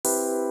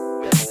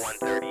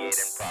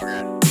This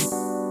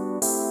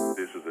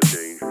is a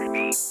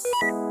dangerous.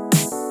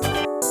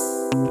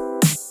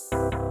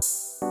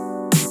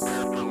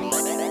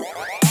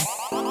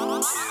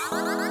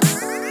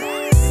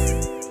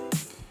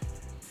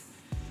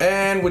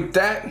 And with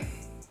that,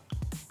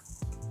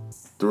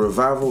 the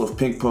revival of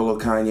Pink Polo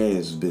Kanye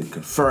has been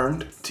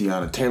confirmed.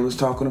 Tiana Taylor's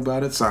talking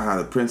about it. Saha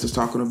the Prince is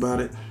talking about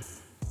it.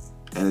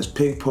 And as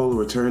Pink Polo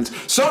returns,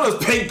 so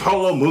does Pink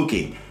Polo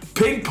Mookie.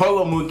 Pink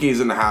Polo Mookie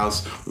is in the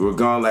house. We were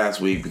gone last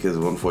week because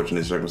of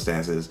unfortunate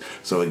circumstances.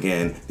 So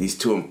again, these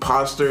two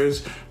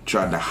imposters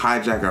tried to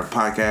hijack our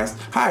podcast.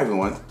 Hi,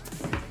 everyone.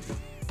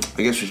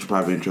 I guess we should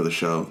probably intro the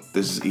show.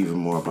 This is Even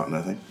More About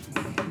Nothing.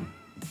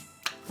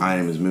 My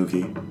name is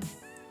Mookie,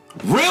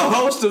 real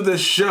host of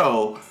this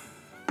show.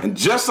 And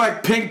just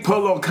like Pink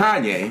Polo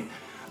Kanye,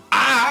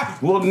 I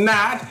will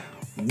not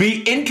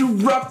be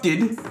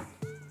interrupted.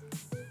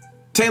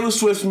 Taylor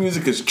Swift's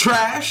music is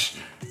trash.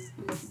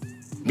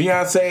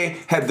 Beyonce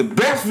had the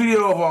best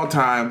video of all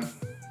time.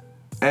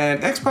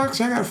 And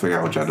Xbox, I gotta figure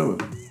out what y'all doing.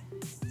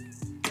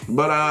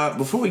 But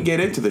before we get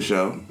into the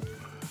show,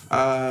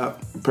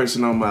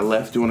 person on my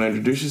left, you wanna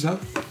introduce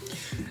yourself?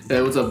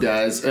 Hey, what's up,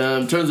 guys?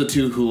 In terms of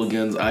two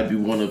hooligans, I'd be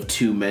one of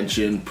two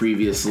mentioned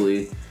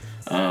previously.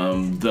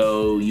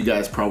 Though you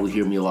guys probably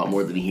hear me a lot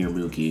more than you hear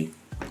Mookie,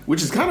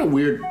 which is kind of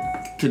weird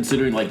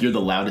considering like you're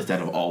the loudest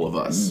out of all of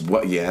us.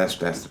 What? Yeah, that's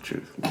the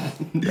truth.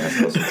 That's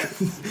the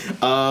truth.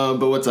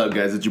 But what's up,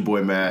 guys? It's your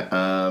boy Matt.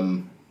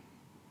 I'm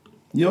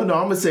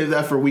gonna save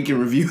that for week in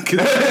review because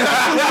it's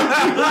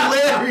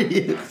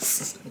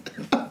hilarious.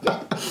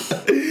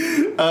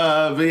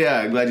 But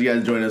yeah, glad you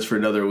guys joined us for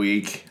another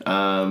week. It's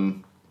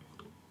gonna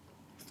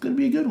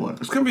be a good one.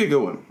 It's gonna be a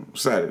good one. I'm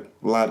excited.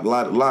 A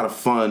lot of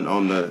fun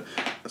on the,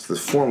 as the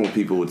formal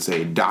people would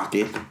say,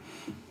 docket.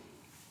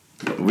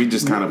 We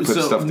just kind of put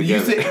stuff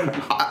together.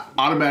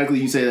 Automatically,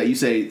 you say that. You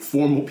say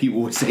formal people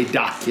would say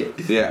docket.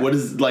 Yeah. What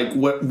is like?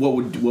 What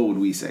would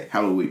we say?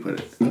 How would we put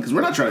it? Because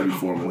we're not trying to be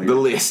formal here. The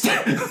list.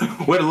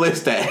 Where the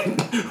list at?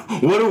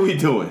 What are we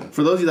doing?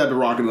 For those of you that have been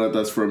rocking with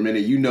us for a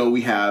minute, you know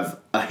we have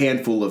a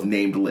handful of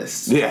named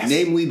lists. Yes.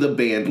 Namely the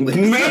banned list.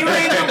 Mainly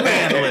the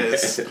banned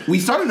list. We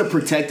started a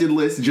protected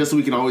list just so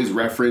we can always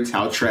reference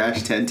how trash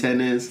 1010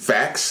 is.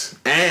 Facts.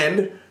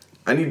 And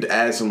I need to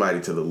add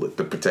somebody to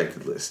the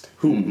protected list.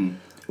 Who? Mm-hmm.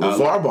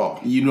 LeVar Ball.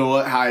 You know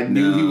what? How I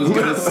knew he was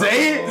going to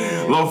say it?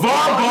 LeVar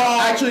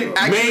Ball actually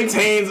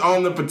maintains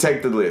on the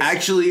protected list.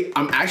 Actually,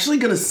 I'm actually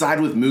going to side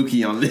with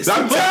Mookie on this.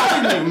 I'm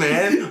telling you,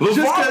 man.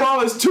 LeVar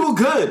Ball is too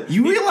good.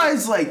 You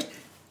realize, like,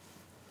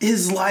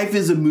 his life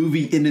is a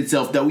movie in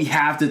itself that we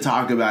have to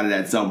talk about it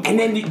at some point. And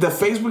then the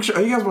Facebook show.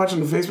 Are you guys watching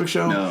the Facebook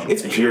show? No.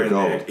 It's pure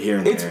gold.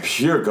 It's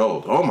pure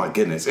gold. Oh my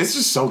goodness. It's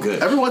just so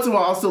good. Every once in a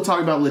while, I'll still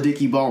talk about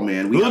LaDickie Ball,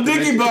 man.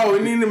 LaDickie Ball. We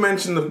need to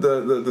mention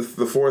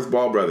the fourth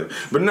Ball brother.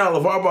 But no,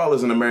 LeVar Ball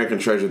is an American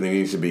treasure that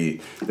needs to be.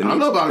 I don't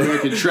know about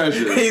American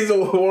treasure. He's a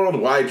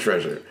worldwide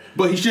treasure.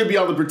 But he should be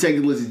on the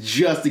protected list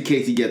just in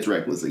case he gets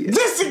reckless again.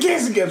 Just in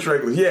case he gets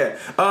reckless, yeah.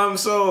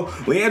 So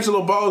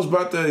LiAngelo Ball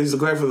is he's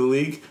declared for the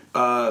league.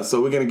 So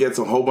we're gonna get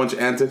a whole bunch of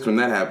antics when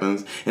that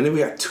happens, and then we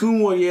got 2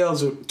 more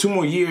years of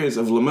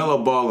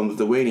LaMelo Ball in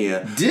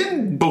Lithuania.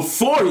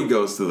 Before he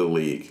goes to the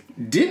league.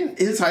 Didn't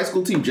his high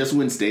school team just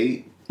win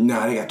state?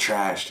 Nah, they got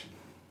trashed.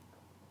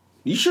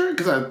 You sure?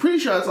 Because I'm pretty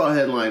sure I saw a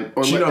headline.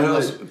 Or Chino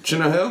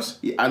Hills?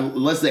 Yeah,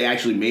 unless they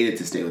actually made it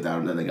to state without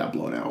him, then they got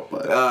blown out.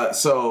 But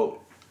so.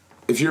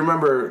 If you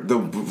remember the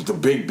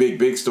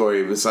big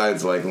story,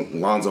 besides like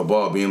Lonzo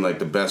Ball being like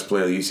the best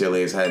player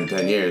UCLA has had in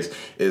 10 years,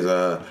 is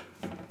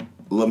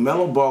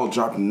LaMelo Ball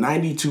dropped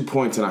 92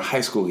 points in a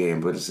high school game,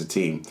 but it's a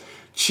team.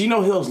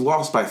 Chino Hills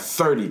lost by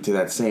 30 to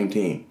that same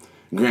team.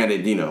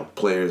 Granted,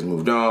 players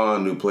moved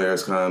on, new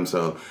players come,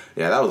 so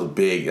yeah, that was a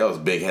big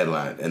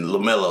headline. And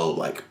LaMelo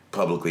like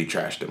publicly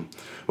trashed him.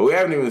 But we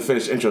haven't even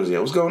finished intros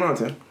yet. What's going on,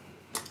 Tim?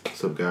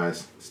 What's up,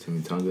 guys? It's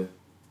Timmy Tonga.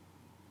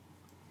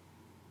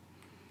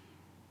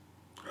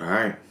 All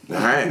right,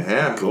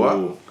 yeah, cool.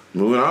 Well,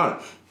 moving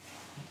on.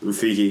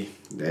 Rafiki,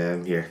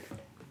 I'm here.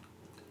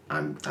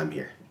 I'm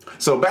here.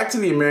 So back to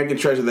the American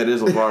treasure that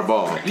is LeVar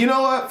Ball. You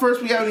know what?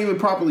 First, we haven't even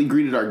properly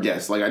greeted our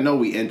guests. Like, I know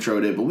we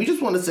introed it, but we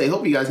just want to say,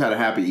 hope you guys had a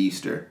happy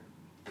Easter.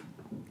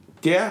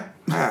 Yeah.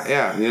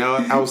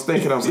 I was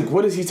thinking, I was like,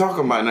 what is he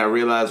talking about? And I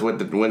realized when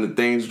the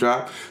things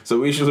drop. So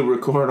we usually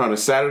record on a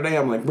Saturday.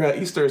 I'm like, bro,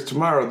 Easter is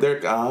tomorrow.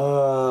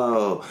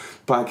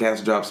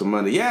 Podcast drops on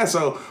Monday. Yeah,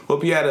 so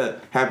hope you had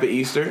a happy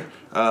Easter.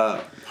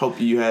 Hope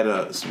you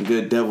had some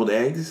good deviled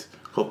eggs.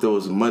 Hope there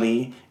was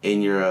money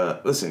in your...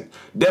 listen,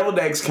 deviled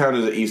eggs count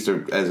as an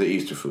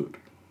Easter food.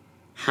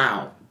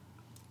 How?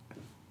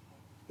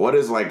 What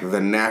is like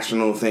the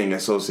national thing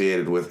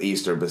associated with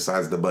Easter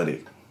besides the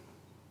bunny?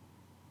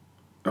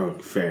 Oh,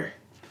 fair.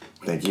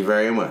 Thank you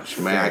very much.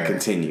 May I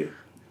continue?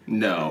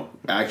 No,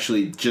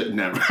 actually,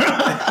 never.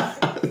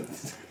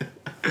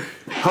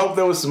 Hope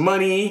there was some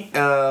money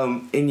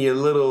in your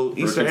little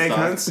Easter egg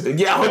hunts.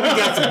 Yeah, I hope you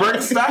got some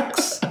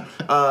Birkenstocks.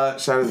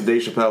 Shout out to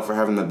Dave Chappelle for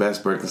having the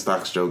best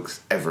Birkenstocks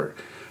jokes ever.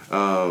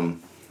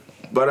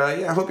 But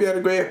I hope you had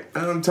a great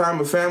time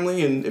with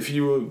family. And if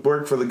you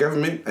work for the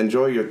government,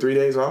 enjoy your 3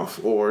 days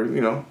off, or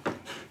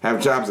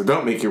have jobs that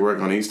don't make you work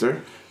on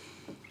Easter.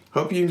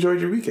 Hope you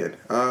enjoyed your weekend.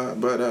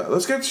 But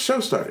let's get the show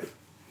started.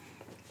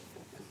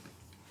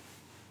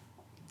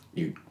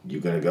 You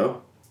gonna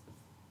go?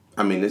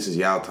 I mean, this is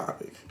y'all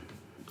topic.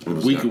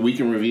 We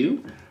can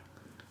review.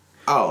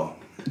 Oh,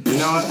 you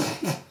know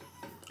what?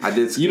 I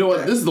did. You know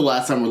what? This is the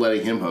last time we're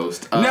letting him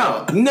host.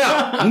 No.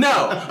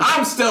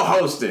 I'm still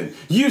hosting.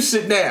 You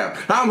sit down.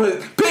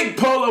 Pink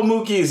Polo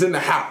Mookie is in the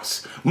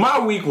house. My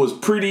week was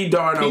pretty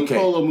darn okay. Pink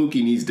Polo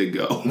Mookie needs to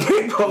go.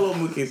 Pink Polo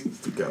Mookie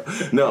needs to go.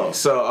 No,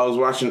 so I was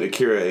watching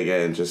Akira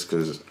again just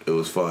because it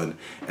was fun,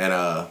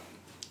 and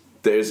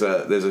there's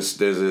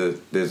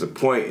a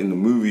point in the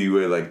movie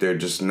where like they're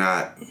just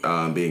not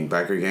being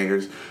biker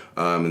gangers,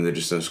 and they're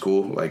just in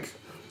school like.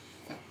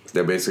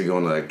 They're basically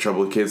going to like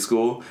trouble kids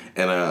school,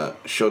 and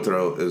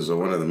Shotaro is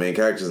one of the main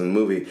characters in the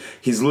movie.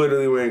 He's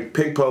literally wearing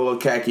pink polo,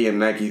 khaki, and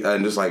Nike,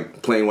 and just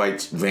like plain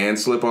white Van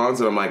slip-ons.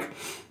 And I'm like,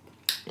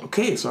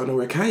 okay, so I know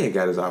where Kanye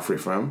got his outfit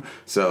from.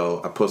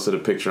 So I posted a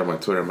picture on my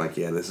Twitter. I'm like,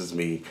 yeah, this is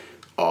me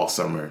all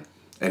summer.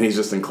 And he's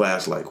just in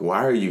class like,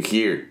 why are you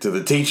here? To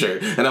the teacher.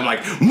 And I'm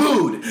like,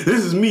 mood!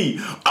 This is me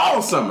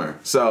all summer.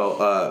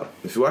 So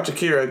if you watch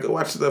Akira, go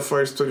watch the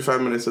first 25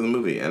 minutes of the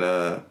movie.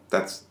 And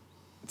it's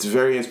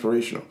very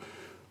inspirational.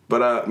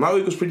 But my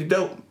week was pretty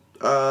dope.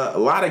 A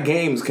lot of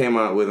games came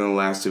out within the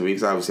last 2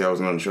 weeks. Obviously, I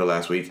wasn't on the show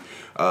last week.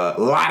 A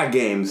lot of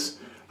games.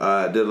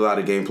 Did a lot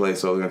of gameplay,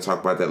 so we're going to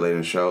talk about that later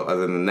in the show.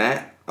 Other than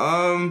that,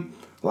 a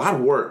lot of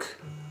work.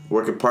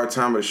 Working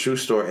part-time at a shoe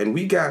store. And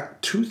we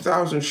got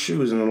 2,000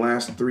 shoes in the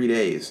last 3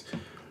 days.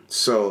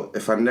 So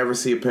if I never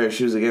see a pair of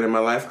shoes again in my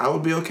life, I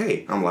would be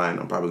okay. I'm lying.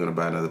 I'm probably going to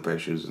buy another pair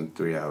of shoes in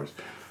 3 hours.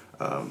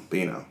 But,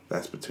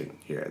 that's between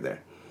here and there.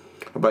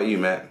 How about you,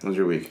 Matt? How was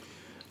your week?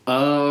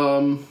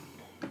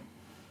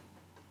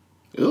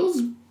 It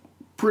was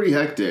pretty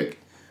hectic.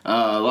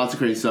 Lots of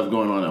crazy stuff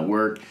going on at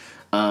work.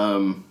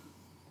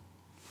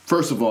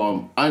 First of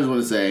all, I just want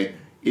to say,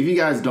 if you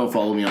guys don't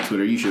follow me on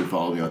Twitter, you should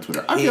follow me on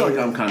Twitter. I feel like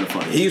I'm kind of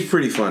funny. He's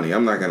pretty funny.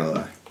 I'm not going to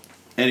lie.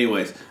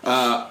 Anyways,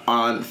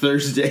 on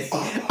Thursday,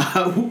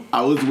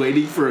 I was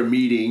waiting for a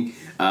meeting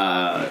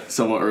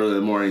somewhat early in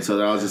the morning, so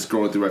then I was just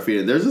scrolling through my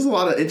feed, and there's just a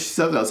lot of interesting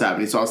stuff that was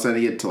happening. So I was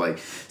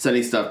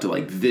sending stuff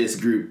to this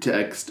group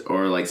text,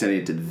 or sending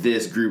it to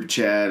this group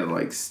chat,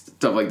 and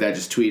stuff like that,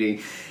 just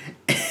tweeting.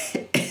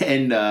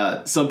 And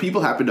some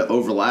people happen to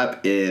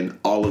overlap in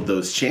all of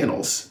those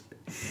channels.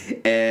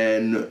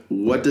 And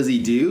what does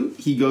he do?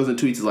 He goes and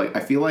tweets I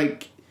feel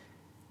like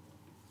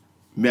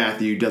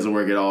Matthew doesn't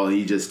work at all.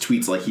 He just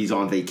tweets like he's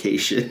on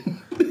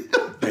vacation.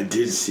 I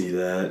did see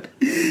that.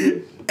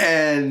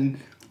 And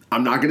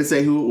I'm not going to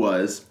say who it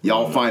was.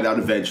 Y'all find out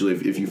eventually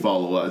if you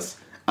follow us.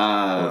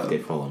 Or if they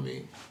follow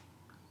me.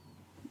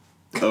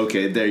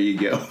 Okay, there you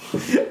go.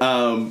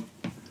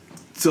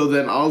 So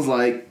then I was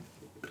like,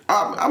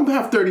 I'm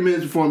have 30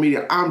 minutes before a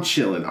meeting. I'm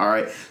chilling, all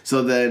right?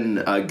 So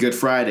then Good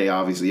Friday,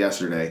 obviously,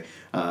 yesterday,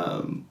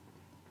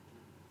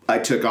 I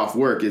took off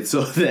work. And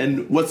so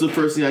then what's the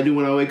first thing I do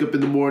when I wake up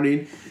in the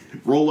morning?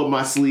 Roll up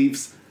my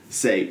sleeves,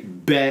 say,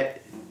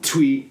 bet,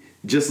 tweet,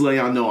 just let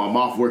y'all know I'm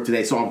off work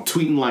today, so I'm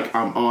tweeting like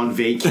I'm on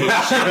vacation.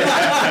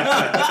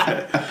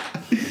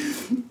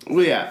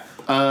 Well, yeah.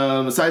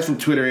 Aside from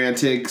Twitter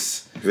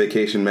antics,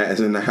 Vacation Matt is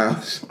in the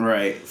house.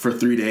 right, for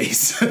 3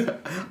 days.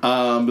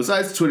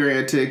 Besides Twitter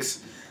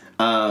antics,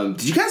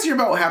 did you guys hear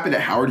about what happened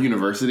at Howard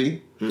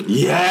University?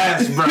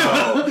 Yes, bro.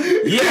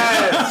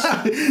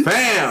 Yes.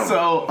 Fam.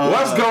 So,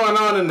 what's going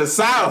on in the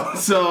South?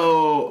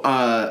 So,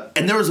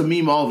 and there was a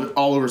meme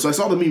all over. So I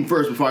saw the meme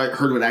first before I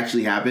heard what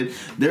actually happened.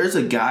 There's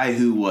a guy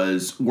who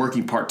was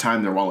working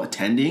part-time there while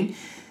attending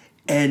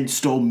and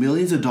stole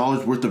millions of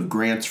dollars worth of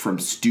grants from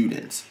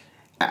students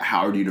at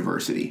Howard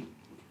University.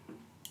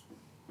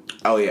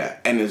 Oh, yeah.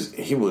 And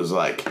he was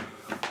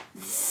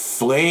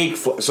flake.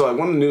 So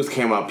when the news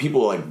came out,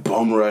 people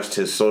bum rushed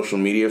his social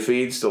media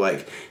feeds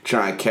to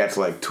try and catch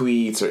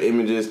tweets or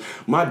images.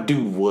 My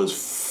dude was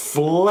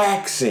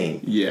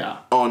flexing. Yeah.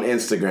 On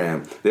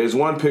Instagram. There's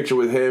one picture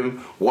with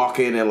him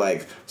walking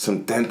in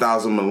some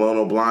 10,000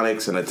 Malone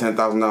Blahniks and a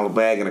 $10,000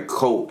 bag and a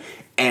coat.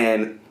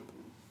 And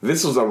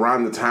this was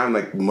around the time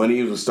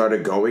money was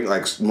starting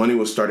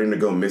to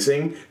go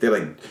missing. They're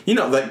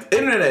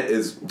internet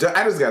is,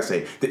 I just gotta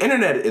say, the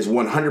internet is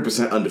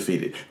 100%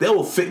 undefeated. They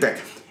will fix that.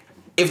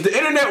 If the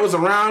internet was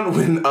around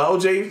when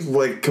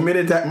OJ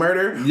committed that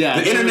murder, yeah,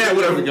 the internet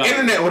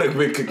would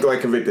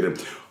have convicted him.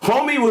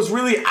 Homie was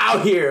really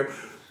out here.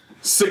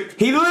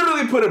 He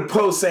literally put a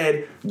post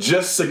saying,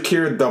 "Just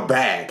secured the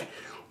bag,"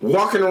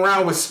 walking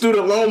around with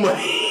student loan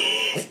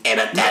money in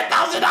a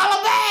 $10,000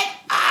 bag.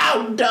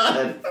 I'm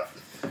done.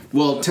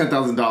 Well,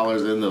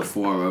 $10,000 in the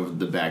form of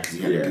the bag because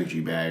he had a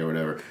Gucci bag or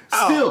whatever.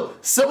 Oh. Still,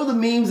 some of the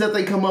memes that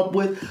they come up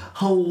with,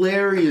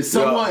 hilarious.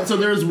 So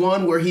there's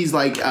one where he's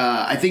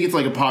I think it's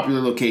a popular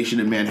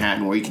location in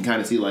Manhattan where you can kind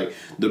of see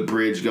the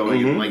bridge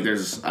going and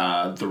there's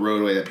the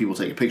roadway that people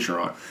take a picture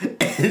on.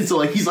 And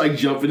so he's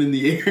jumping in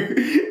the air.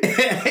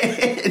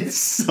 And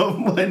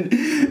someone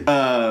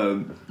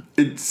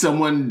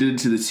someone did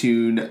to the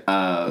tune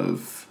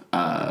of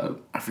I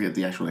forget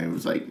the actual name. It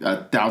was like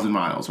 1,000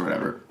 miles or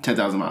whatever,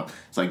 10,000 miles.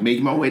 It's like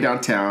making my way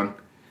downtown,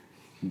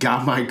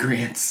 got my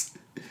grants.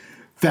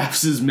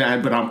 FAFSA is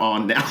mad, but I'm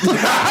on now.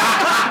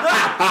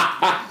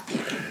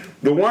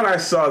 The one I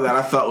saw that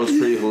I thought was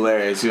pretty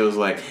hilarious. It was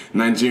like,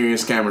 Nigerian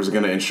scammers are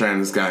gonna enshrin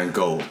this guy in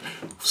gold,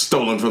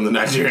 stolen from the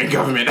Nigerian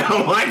government.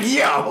 I'm like,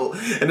 yo.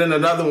 And then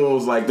another one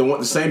was like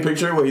the same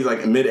picture where he's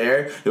like in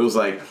midair. It was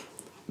like,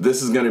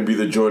 this is gonna be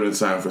the Jordan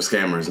sign for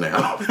scammers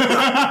now.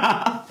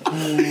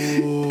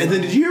 And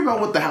then did you hear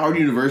about what the Howard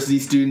University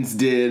students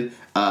did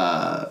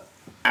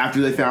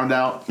after they found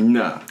out?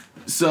 No.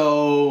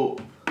 So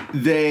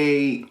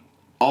they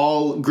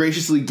all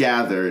graciously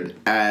gathered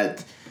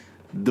at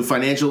the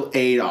financial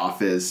aid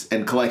office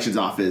and collections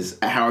office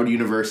at Howard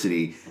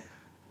University,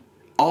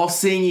 all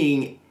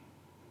singing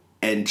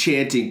and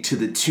chanting to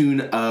the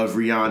tune of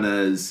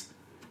Rihanna's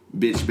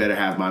 "Bitch Better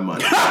Have My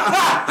Money."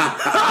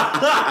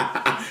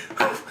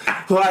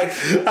 Like,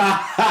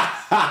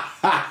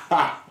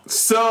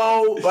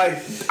 so,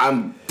 like,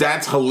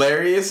 that's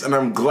hilarious, and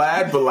I'm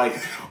glad, but, like,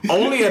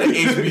 only at an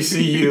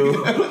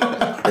HBCU.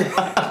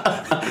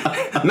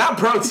 Not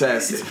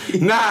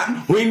protest.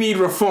 Not, we need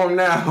reform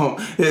now.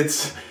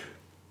 It's,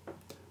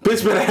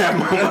 bitch better have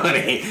my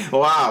money.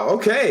 Wow,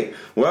 okay.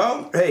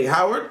 Well, hey,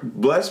 Howard,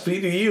 bless be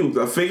to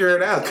you. Figure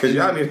it out, because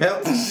y'all need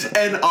help.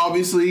 And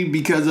obviously,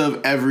 because of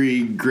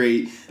every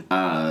great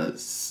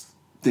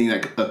thing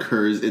that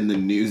occurs in the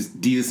news,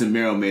 Desus and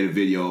Mero made a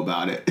video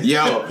about it.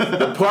 Yo,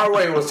 the part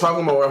where he was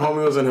talking about where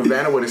homie was in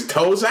Havana with his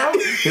toes out,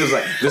 he was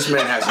like, this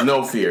man has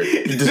no fear.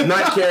 He does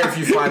not care if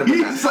you find him or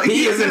not. Like,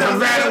 he is in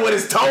Havana with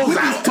his toes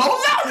out. His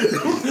toes out?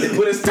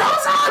 With his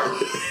toes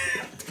out.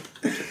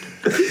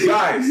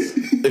 Guys,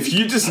 if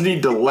you just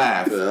need to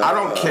laugh, I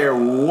don't care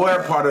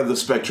what part of the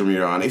spectrum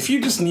you're on. If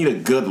you just need a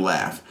good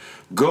laugh,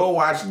 go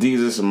watch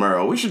Desus and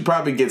Mero. We should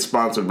probably get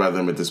sponsored by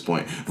them at this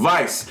point.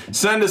 Vice,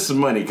 send us some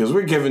money because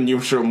we're giving you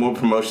sure more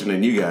promotion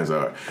than you guys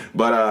are.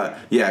 But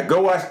yeah,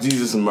 go watch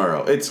Desus and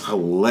Mero. It's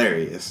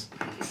hilarious.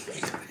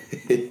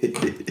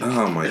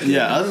 Oh my god.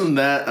 Yeah, other than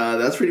that,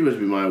 that's pretty much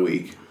been my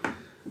week.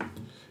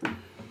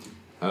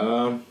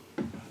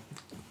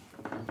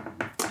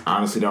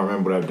 Honestly, don't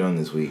remember what I've done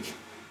this week.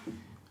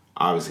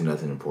 Obviously,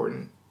 nothing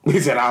important. He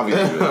said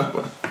obviously.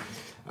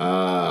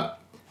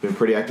 Been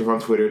pretty active on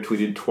Twitter.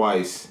 Tweeted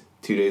twice,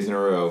 2 days in a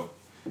row.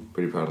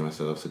 Pretty proud of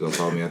myself. So go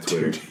follow me on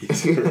Twitter.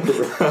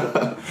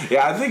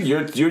 Yeah, I think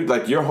you're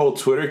like your whole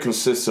Twitter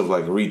consists of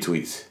like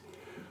retweets.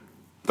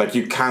 Like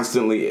you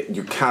constantly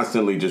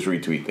just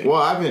retweet things.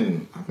 Well, I've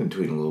been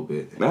tweeting a little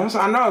bit.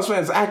 I know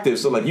it's active.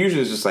 So like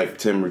usually it's just like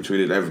Tim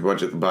retweeted every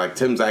bunch of, but like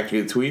Tim's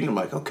actually tweeting. I'm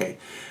like, okay,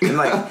 and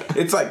like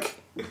it's like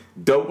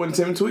dope when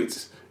Tim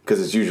tweets because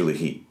it's usually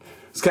heat.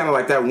 It's kind of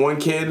like that one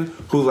kid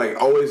who's like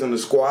always in the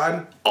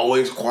squad,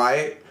 always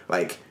quiet,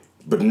 like,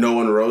 but no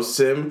one roasts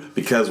him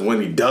because when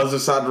he does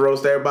decide to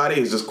roast everybody,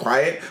 he's just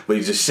quiet, but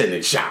he's just shitting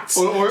at shots.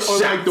 Or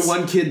like the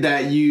one kid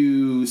that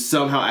you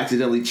somehow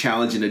accidentally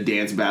challenge in a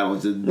dance battle.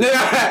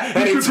 Yeah,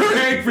 and He's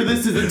preparing for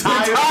this his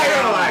entire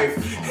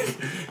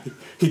life.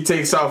 He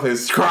takes off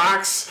his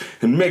Crocs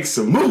and makes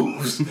some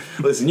moves.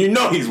 Listen, you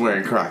know he's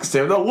wearing Crocs,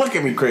 Tim. Don't look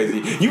at me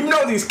crazy. You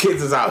know these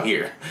kids is out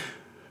here.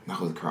 Not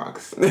with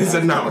Crocs. It's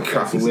not with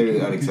Crocs. That's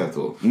literally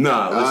unacceptable.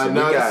 Nah,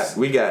 listen,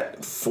 we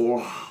got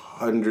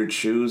 400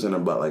 shoes and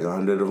about like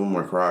 100 of them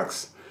were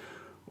Crocs.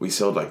 We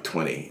sold like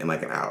 20 in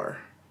like an hour.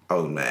 I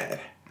was mad.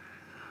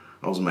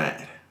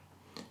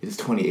 It's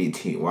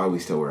 2018. Why are we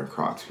still wearing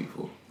Crocs,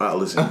 people?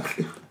 Listen,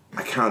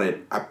 I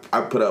counted.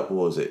 I put up,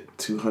 what was it,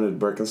 200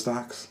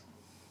 Birkenstocks?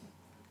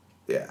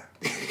 Yeah.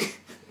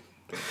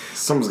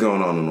 Something's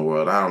going on in the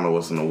world. I don't know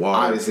what's in the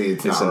water. Obviously,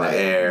 it's not in right. the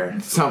air.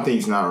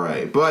 Something's not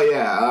right. But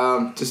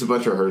yeah, just a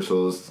bunch of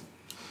rehearsals,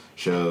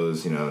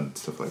 shows,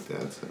 stuff like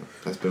that. So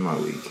that's been my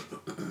week.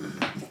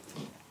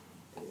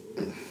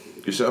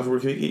 Yourself,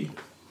 Rafiki?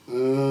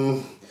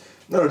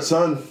 No,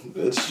 son.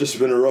 It's just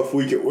been a rough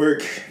week at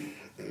work.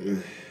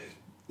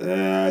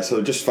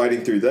 So just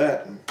fighting through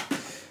that.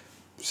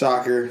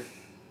 Soccer.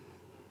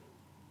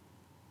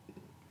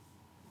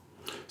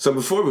 So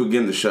before we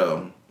begin the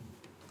show,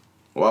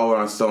 while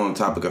we're still on the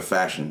topic of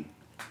fashion,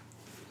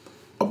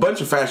 a bunch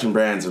of fashion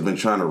brands have been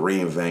trying to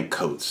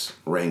reinvent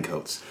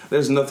raincoats.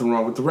 There's nothing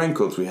wrong with the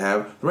raincoats we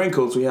have. The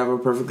raincoats we have are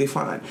perfectly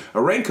fine.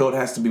 A raincoat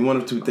has to be one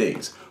of two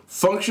things: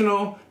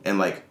 functional and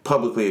like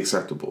publicly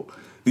acceptable.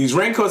 These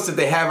raincoats that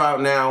they have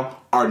out now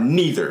are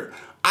neither.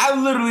 I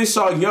literally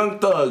saw Young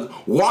Thug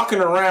walking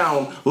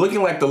around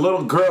looking like the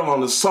little girl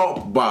on the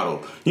salt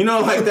bottle. You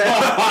know, like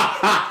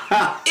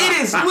that.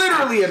 It is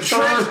literally a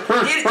trench.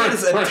 It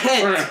is a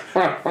tent.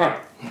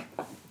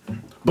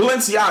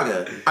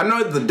 Balenciaga. I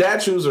know the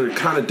dad shoes are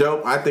kind of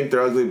dope. I think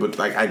they're ugly, but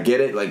like I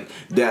get it. Like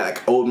that,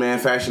 like old man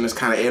fashion is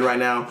kind of in right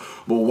now.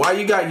 But why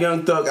you got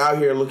Young Thug out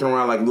here looking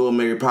around like Little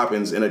Mary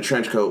Poppins in a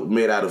trench coat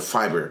made out of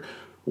fiber?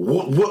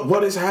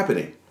 What is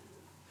happening?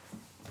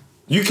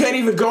 You can't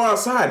even go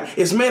outside.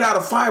 It's made out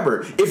of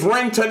fiber. If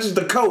rain touches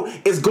the coat,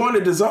 it's going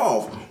to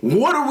dissolve.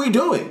 What are we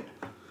doing?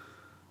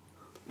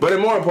 But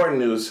in more important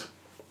news,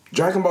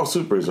 Dragon Ball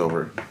Super is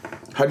over.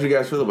 How'd you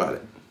guys feel about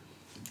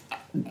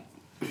it?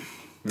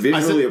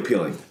 Visually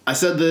appealing. I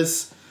said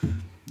this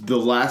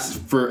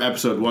for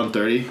episode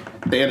 130.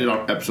 They ended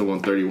on episode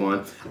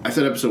 131. I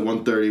said episode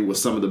 130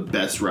 was some of the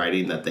best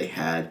writing that they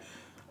had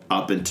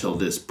up until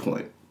this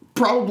point.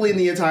 Probably in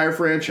the entire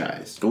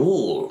franchise.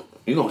 Ooh,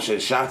 you gonna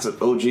shed shots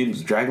at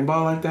OG's Dragon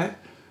Ball like that?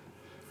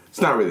 It's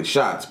not really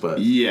shots, but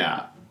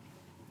Yeah.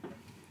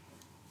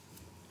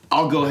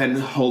 I'll go ahead and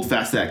hold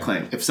fast to that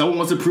claim. If someone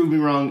wants to prove me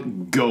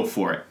wrong, go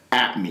for it.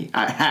 At me.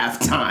 I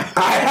have time.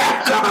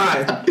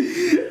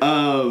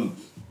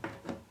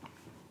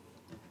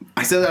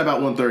 I said that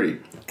about 130.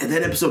 And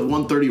then episode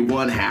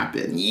 131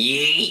 happened.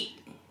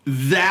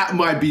 That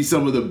might be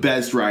some of the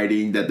best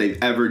writing that they've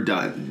ever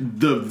done.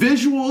 The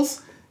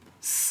visuals,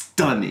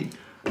 stunning.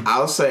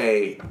 I'll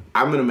say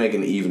I'm gonna make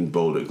an even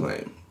bolder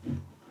claim.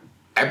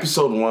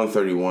 Episode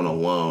 131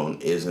 alone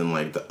is in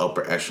like the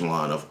upper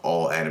echelon of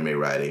all anime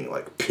writing,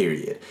 like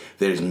period.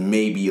 There's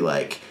maybe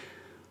like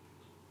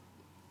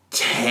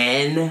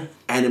 10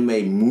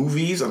 anime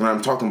movies, and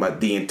I'm talking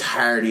about the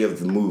entirety of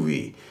the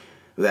movie,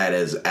 that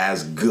is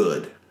as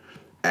good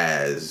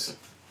as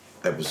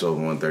episode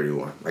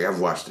 131. Like, I've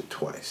watched it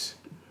twice.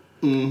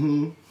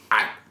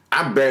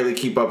 I barely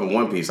keep up in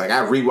One Piece. Like, I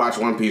rewatch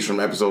One Piece from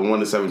episode 1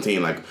 to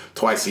 17 like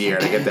twice a year,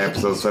 and I get to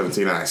episode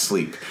 17 and I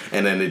sleep.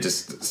 And then it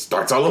just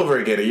starts all over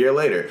again a year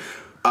later.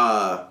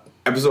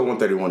 Episode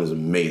 131 is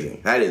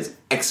amazing. That is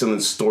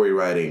excellent story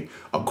writing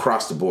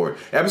across the board.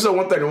 Episode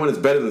 131 is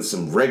better than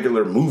some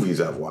regular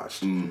movies I've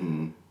watched.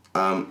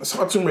 I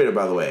saw Tomb Raider,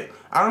 by the way.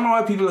 I don't know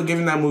why people are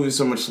giving that movie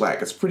so much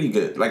slack. It's pretty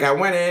good. Like, I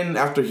went in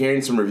after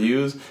hearing some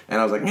reviews, and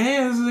I was like,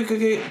 this is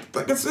okay.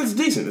 Like, it's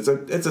decent.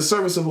 It's a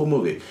serviceable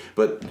movie.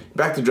 But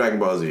back to Dragon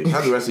Ball Z. How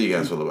do the rest of you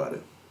guys feel about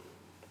it?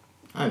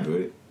 I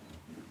enjoyed it.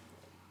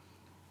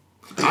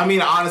 I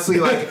mean, honestly,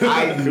 like,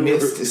 I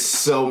missed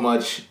so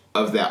much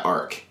of that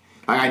arc.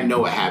 Like, I know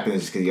what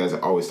happens just because you guys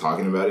are always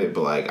talking about it,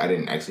 but, like, I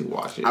didn't actually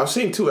watch it. I've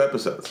seen 2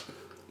 episodes.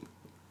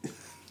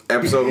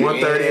 Episode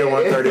 130 and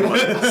 131.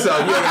 So,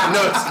 yeah,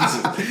 no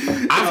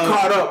excuses. I've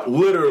caught up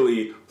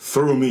literally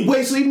through me.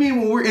 Wait, so you mean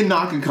when we're in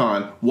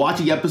Nakacon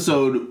watching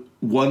episode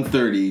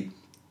 130,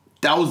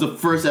 that was the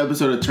first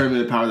episode of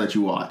Tournament of Power that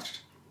you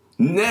watched?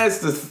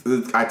 That's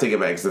I take it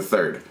back. It's the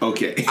 3rd.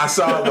 Okay. I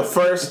saw the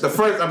first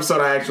episode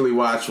I actually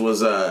watched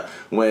was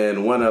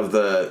when one of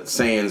the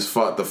Saiyans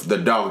fought the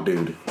dog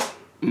dude.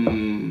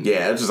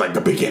 Yeah, it's just like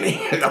the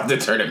beginning of the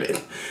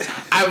tournament.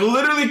 I've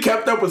literally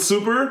kept up with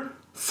Super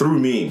through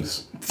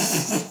memes.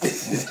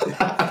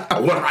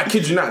 I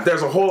kid you not.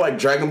 There's a whole like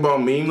Dragon Ball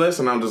meme list,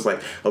 and I'm just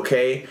like,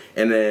 okay.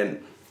 And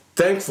then,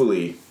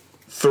 thankfully,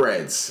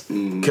 threads,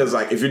 because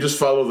like if you just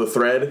follow the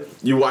thread,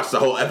 you watch the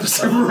whole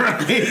episode. Right?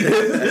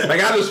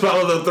 Like I just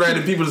follow the thread,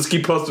 and people just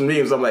keep posting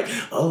memes. I'm like,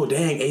 oh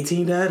dang,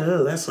 18 died.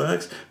 Oh, that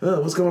sucks.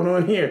 Oh, what's going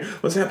on here?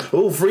 What's happening?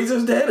 Oh,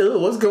 Frieza's dead. Oh,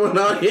 what's going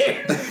on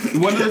here?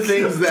 One of the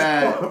things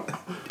that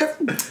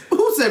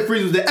who said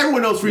Frieza was dead?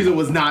 Everyone knows Frieza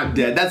was not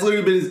dead. That's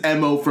literally been his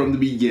MO from the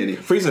beginning.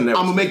 Frieza never.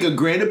 I'm gonna make a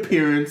grand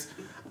appearance.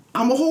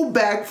 I'm gonna hold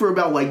back for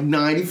about like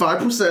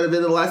 95% of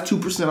it. The last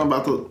 2% I'm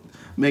about to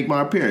make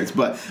my appearance.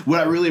 But what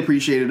I really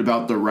appreciated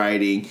about the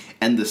writing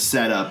and the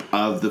setup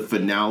of the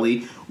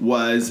finale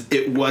was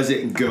it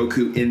wasn't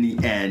Goku in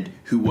the end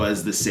who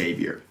was the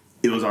savior.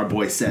 It was our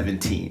boy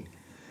 17.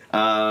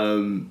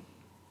 And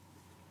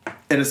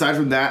aside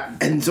from that,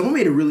 and someone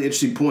made a really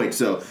interesting point.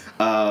 So,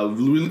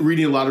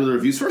 reading a lot of the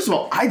reviews. First of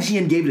all,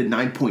 IGN gave it a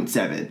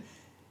 9.7.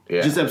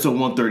 Yeah. Just episode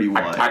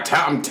 131.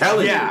 I'm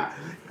telling you. Yeah.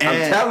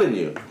 I'm telling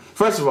you.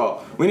 First of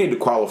all, we need to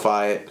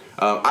qualify it.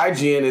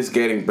 IGN is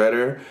getting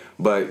better,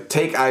 but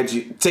take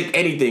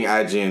anything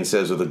IGN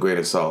says with a grain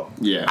of salt.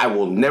 Yeah. I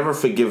will never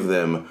forgive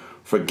them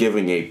for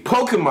giving a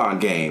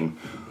Pokemon game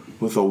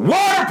with a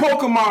water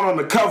Pokemon on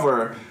the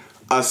cover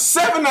a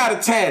 7 out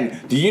of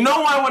 10. Do you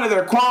know why one of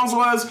their qualms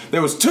was? There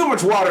was too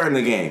much water in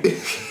the game. It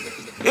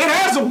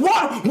has a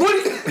water.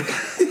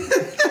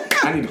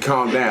 I need to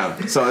calm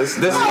down. So this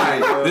is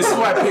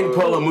why Pink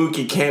Polo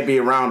Mookie can't be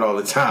around all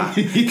the time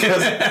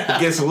because it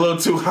gets a little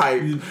too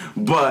hyped.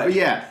 But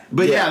yeah,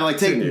 like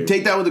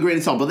take that with a grain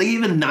of salt. But they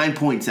gave it a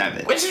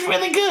 9.7, which is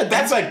really good.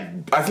 That's like,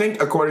 I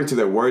think according to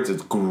their words,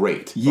 it's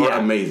great. Yeah, or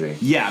amazing.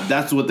 Yeah,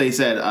 that's what they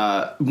said.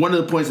 One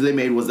of the points that they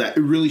made was that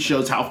it really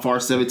shows how far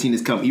 17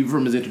 has come, even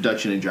from his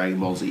introduction in Dragon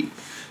Ball Z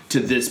to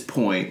this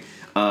point.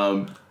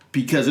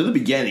 Because in the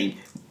beginning,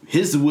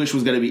 his wish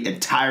was going to be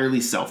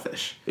entirely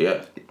selfish.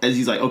 Yeah. As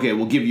he's like, okay,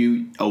 we'll give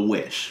you a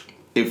wish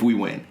if we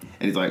win.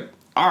 And he's like,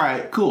 all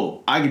right,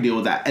 cool, I can deal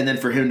with that. And then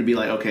for him to be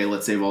like, okay,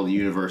 let's save all the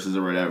universes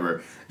or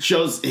whatever,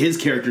 shows his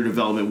character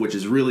development, which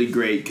is really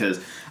great because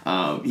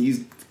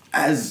he's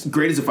as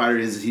great as a fighter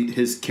is.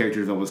 His character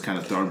development was kind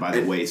of thrown by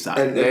the wayside.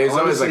 And Yeah, he's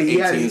always like honestly,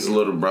 18's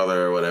little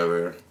brother or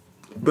whatever.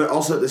 But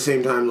also at the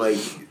same time, like,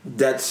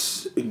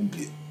 that's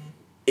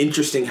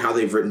interesting how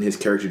they've written his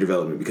character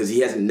development because he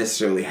hasn't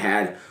necessarily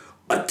had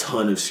a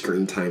ton of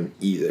screen time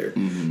either.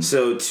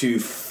 So to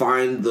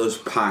find those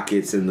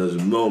pockets and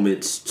those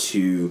moments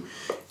to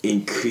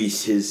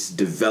increase his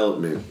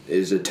development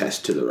is a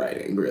test to the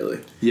writing, really.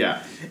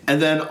 Yeah.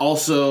 And then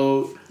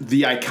also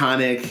the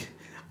iconic,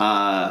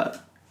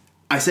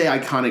 I say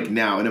iconic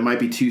now, and it might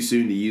be too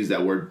soon to use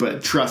that word,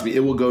 but trust me,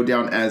 it will go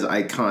down as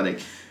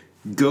iconic.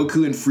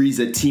 Goku and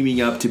Frieza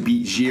teaming up to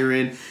beat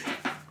Jiren.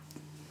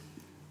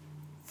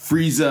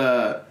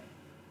 Frieza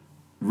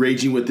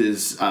raging with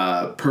his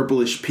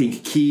purplish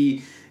pink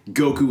ki.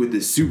 Goku with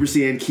his Super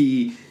Saiyan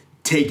ki.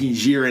 Taking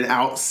Jiren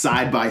out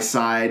side by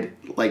side.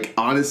 Like,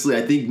 honestly,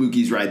 I think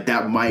Mookie's right.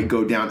 That might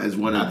go down as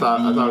one of I thought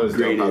it was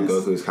dope greatest. how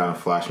Goku was kind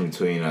of flashing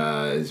between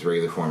his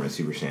regular form and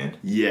Super Saiyan.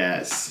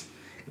 Yes.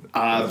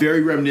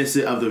 Very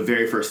reminiscent of the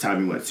very first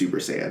time he went Super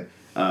Saiyan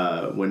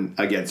when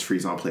against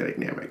Frieza on Planet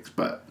Namek.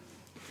 But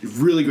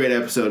really great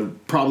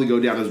episode. Probably go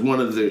down as one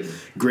of the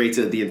greats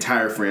of the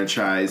entire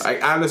franchise. I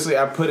honestly,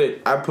 I put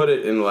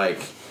it in like,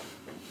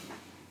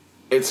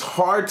 it's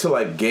hard to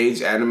like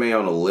gauge anime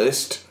on a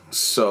list.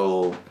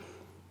 So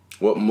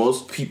what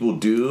most people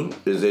do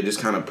is they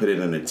just kind of put it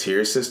in a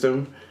tier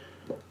system.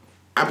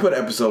 I put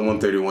episode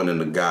 131 in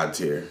the God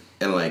tier,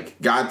 and like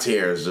God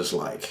tier is just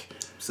like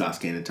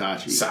Sasuke and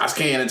Itachi.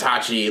 Sasuke and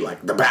Itachi,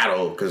 like the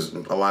battle, because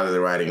a lot of the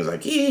writing is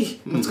like,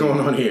 what's going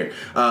on here?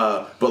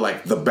 But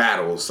like the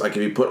battles, like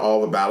if you put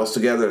all the battles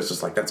together, it's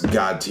just like that's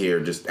God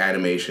tier, just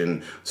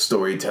animation,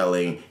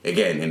 storytelling,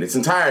 again, in its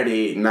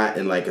entirety, not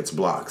in like its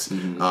blocks.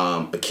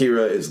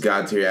 Akira is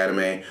God tier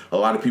anime. A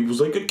lot of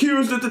people's like,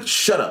 Akira's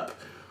shut up.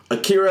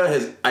 Akira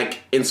has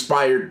like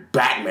inspired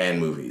Batman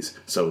movies,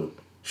 so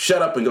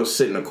shut up and go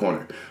sit in a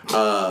corner.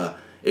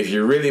 If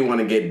you really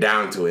want to get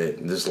down to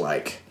it, just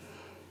like,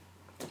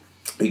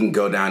 you can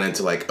go down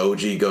into like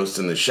OG Ghost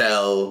in the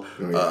Shell,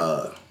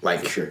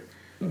 like Sure.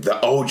 the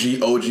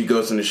OG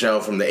Ghost in the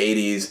Shell from the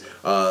 80s.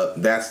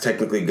 That's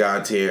technically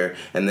God tier.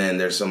 And then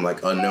there's some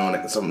like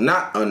unknown, some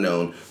not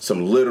unknown,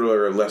 some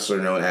littler or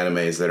lesser known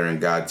animes that are in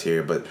God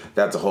tier. But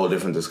that's a whole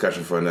different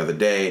discussion for another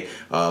day.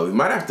 We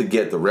might have to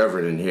get the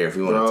Reverend in here if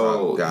we want to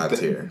talk God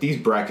tier.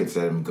 These brackets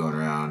that have been going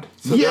around.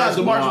 Yeah, there's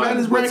the March one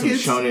Madness with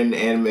brackets. Some shonen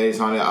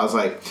animes on it. I was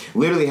like,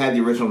 literally had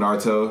the original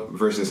Naruto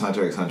versus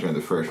Hunter x Hunter in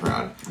the first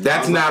round.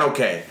 That's not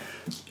okay.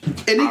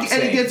 And it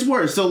saying. gets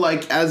worse. So,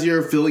 like, as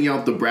you're filling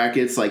out the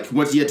brackets, like,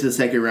 once you get to the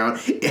second round,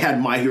 it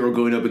had My Hero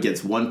going up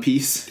against One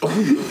Piece. That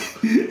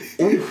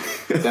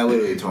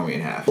literally tore me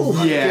in half.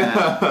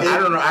 Yeah. I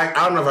don't know. I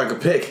don't know if I could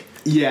pick.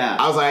 Yeah.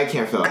 I was like, I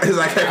can't fill it. It's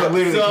like, I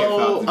literally can't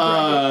fill So,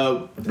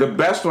 out this bracket. the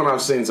best one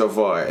I've seen so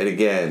far, and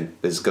again,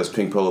 this is because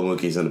Pink Polo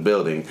Mookie's in the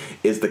building,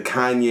 is the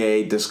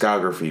Kanye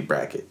discography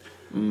bracket.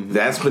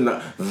 That's been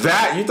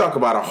that you talk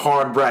about a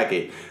hard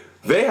bracket.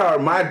 They are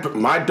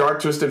my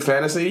Dark Twisted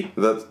Fantasy,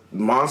 the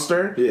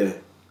monster,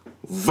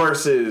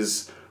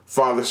 versus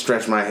Father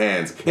Stretch My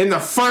Hands. In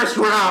the first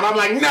round, I'm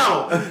like,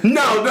 no,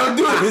 don't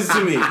do this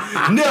to me.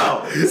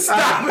 No,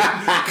 stop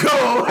it.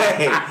 Go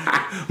away.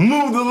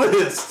 Move the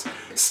list.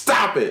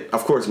 Stop it.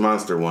 Of course,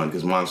 Monster won,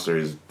 because Monster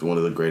is one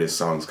of the greatest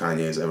songs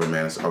Kanye has ever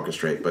managed to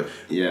orchestrate, but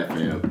Yeah,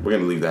 man. we're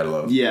going to leave that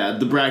alone. Yeah,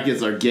 the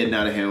brackets are getting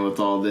out of hand with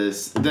all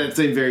this. That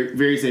same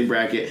very same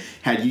bracket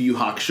had Yu Yu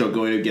Hakusho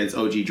going against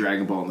OG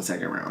Dragon Ball in the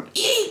second round.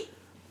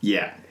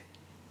 Yeah.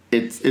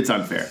 It's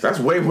unfair. That's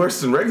way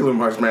worse than regular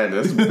March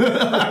Madness.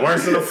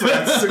 Worse than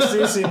the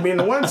 16 seed being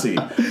the 1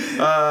 seed.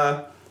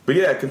 But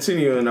yeah,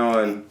 continuing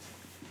on,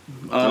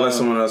 unless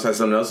someone else has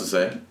something else to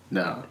say.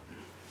 No.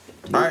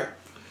 All right.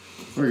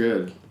 We're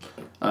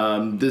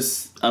good.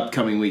 This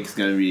upcoming week is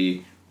going to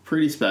be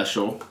pretty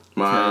special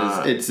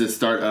because it's the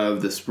start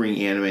of the spring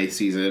anime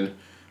season,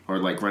 or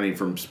like running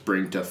from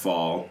spring to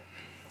fall.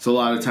 So a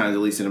lot of times,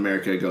 at least in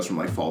America, it goes from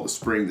like fall to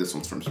spring. This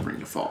one's from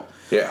spring to fall.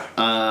 Yeah.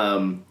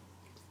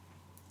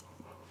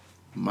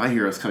 My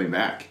Hero's coming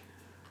back.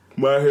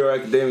 My Hero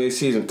Academia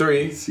Season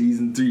 3.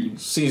 Season 3.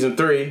 Season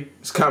 3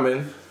 is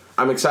coming.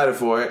 I'm excited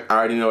for it. I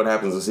already know what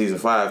happens in Season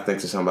 5,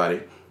 thanks to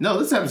somebody. No,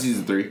 this happens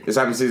Season 3. This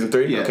happened Season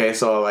 3? Yeah. Okay,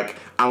 so like,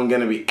 I'm going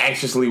to be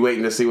anxiously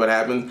waiting to see what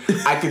happens.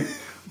 I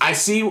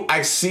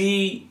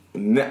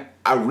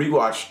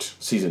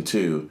rewatched Season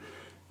 2,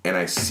 and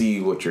I see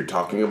what you're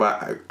talking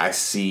about. I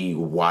see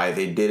why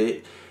they did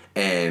it.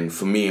 And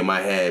for me, in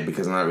my head,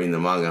 because I'm not reading the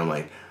manga, I'm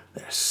like,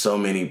 there's so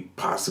many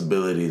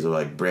possibilities of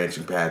like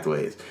branching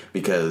pathways,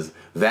 because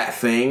that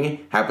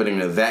thing happening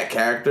to that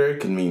character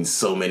can mean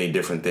so many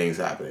different things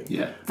happening.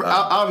 Yeah.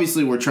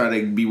 Obviously, we're trying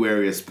to be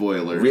wary of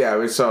spoilers.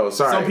 Yeah, so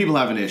sorry. Some people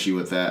have an issue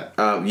with that.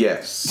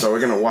 Yes, so we're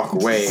gonna walk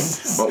away,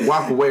 but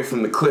walk away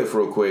from the cliff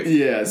real quick.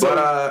 Yeah. So,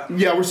 but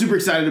yeah, we're super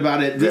excited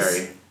about it.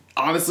 Very.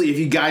 Honestly, if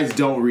you guys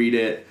don't read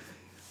it,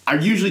 I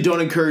usually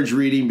don't encourage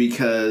reading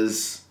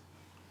because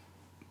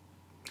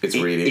it's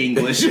reading.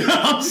 English.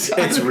 I'm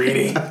sorry. It's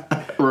reading.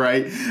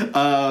 Right?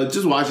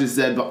 Just watch it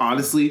instead. But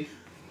honestly,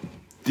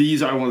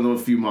 these are one of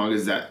those few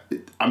mangas that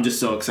I'm just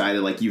so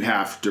excited. Like, you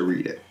have to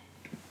read it.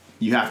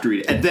 You have to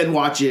read it. And then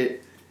watch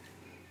it,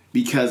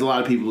 because a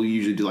lot of people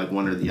usually do like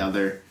one or the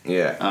other.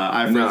 Yeah.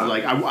 I have friends who are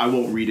like, I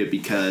won't read it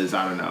because,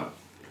 I don't know.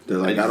 They're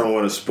like, I don't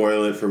want to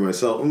spoil it for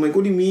myself. I'm like,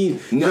 what do you mean?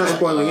 You're not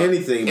spoiling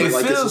anything, but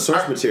like it's the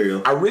source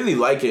material. I really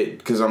like it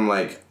because I'm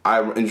like,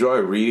 I enjoy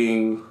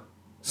reading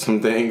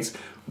some things.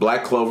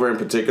 Black Clover in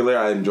particular,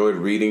 I enjoyed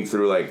reading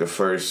through like the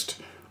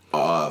first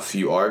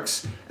few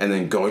arcs and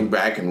then going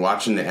back and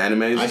watching the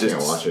animes. I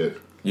can't watch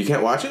it. You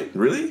can't watch it?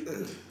 Really?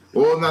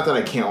 Well, not that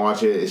I can't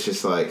watch it. It's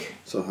just like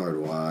It's a hard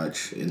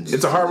watch.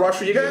 It's a hard watch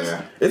for you guys?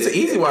 Yeah. It's an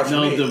easy watch for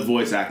No, me. the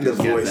voice actors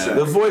The get voice that.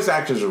 The voice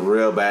actors are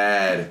real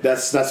bad.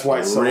 That's why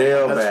it's so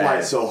Real that's bad. why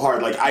it's so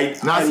hard. Like I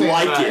Not saying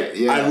like that, it.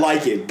 yeah. I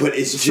like it, but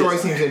it's the story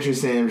just seems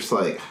interesting. I'm just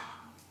like,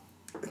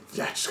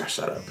 Yeah, just gotta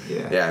shut up.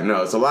 Yeah.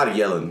 No, it's a lot of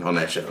yelling on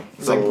that show.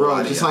 it's like,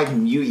 bro, just like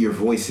mute your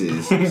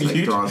voices. Just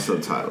like throw on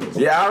subtitles.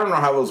 Yeah, I don't know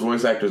how those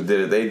voice actors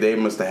did it. They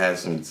must have had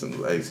some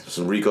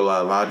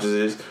Ricola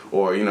lodges,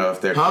 or if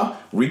they're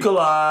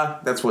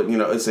Ricola. That's what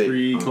it's a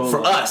Ricola.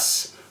 for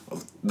us.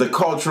 The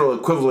cultural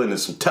equivalent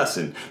is some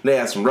tussin. They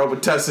had some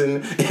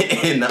Robitussin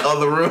in the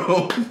other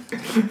room.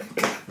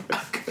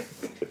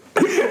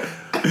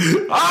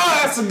 Oh,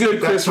 that's a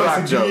good Chris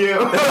Rock joke.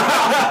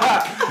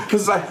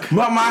 It's like,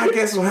 Mama, I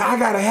guess I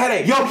got a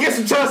headache. Yo, get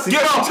some tussin.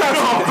 Get some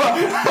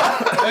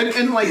tussin.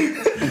 and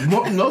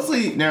like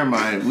mostly, never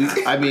mind.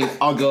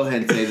 I'll go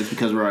ahead and say this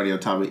because we're already on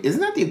topic.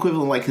 Isn't that the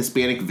equivalent of like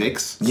Hispanic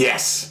Vicks?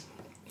 Yes.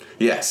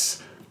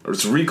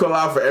 It's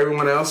Ricola for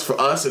everyone else. For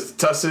us, it's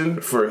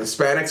Tussin. For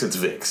Hispanics, it's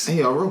Vicks. Hey,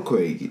 y'all, real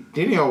quick.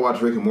 Didn't y'all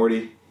watch Rick and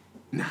Morty?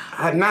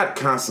 Not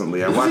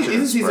constantly. I watch it.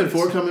 Isn't in season spurts.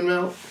 4 coming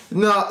out?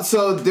 No,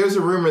 so there's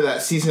a rumor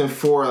that season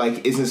 4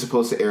 isn't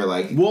supposed to air.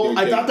 Well,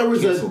 I thought there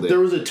was canceled it.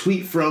 a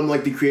tweet from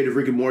like the creator of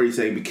Rick and Morty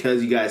saying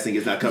because you guys think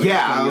it's not coming.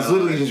 Yeah, it's I coming was out.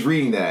 literally just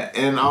reading that,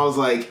 and I was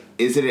like,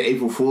 "Is it an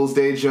April Fool's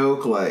Day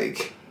joke?"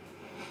 Like,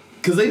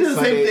 Because they did the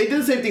Sunday- same. They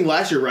did the same thing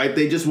last year, right?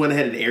 They just went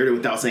ahead and aired it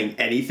without saying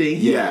anything.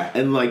 Yeah.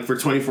 and like for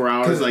 24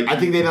 hours, because like I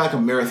think they did like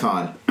a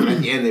marathon, and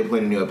at the end they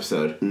played a new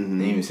episode. They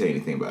didn't even say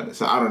anything about it,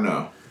 so I don't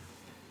know.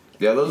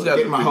 Yeah, those guys.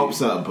 Getting are my pretty-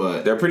 hopes up,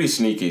 but They're pretty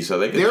sneaky, so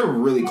they're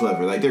really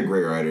clever. Like they're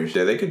great writers.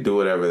 they could do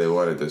whatever they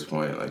want at this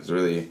point. Like it's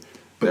really.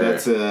 But they're-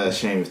 that's a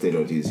shame if they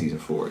don't do season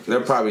 4.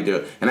 They'll probably do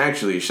it. And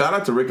actually, shout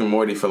out to Rick and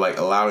Morty for like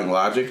allowing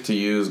Logic to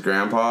use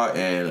Grandpa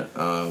and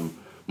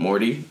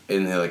Morty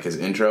in his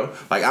intro.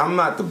 Like I'm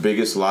not the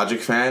biggest Logic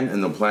fan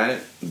in the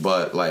planet,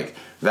 but like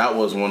that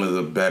was one of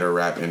the better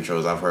rap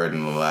intros I've heard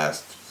in the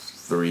last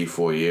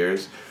 3-4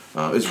 years.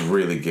 It's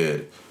really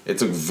good.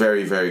 It's a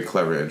very, very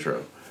clever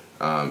intro.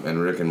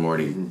 And Rick and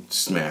Morty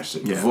smashed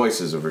it. The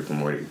voices of Rick and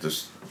Morty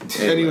just.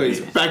 Anyways,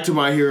 back to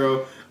My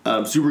Hero.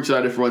 Super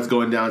excited for what's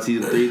going down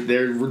season 3.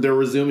 They're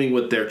resuming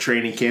with their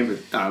training camp.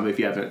 If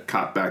you haven't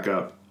caught back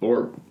up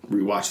or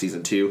rewatched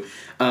season 2,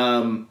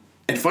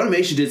 and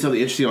Funimation did something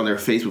interesting on their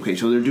Facebook page.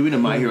 So they're doing a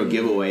My Hero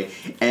giveaway,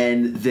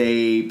 and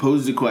they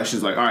posed the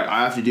questions like, "All right, all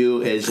I have to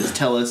do is just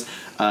tell us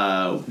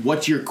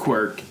what's your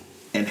quirk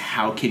and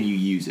how can you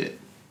use it."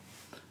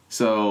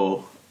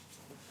 So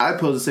I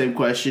posed the same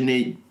question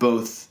to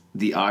both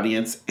the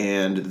audience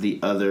and the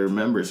other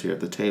members here at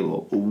the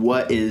table.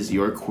 What is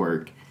your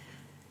quirk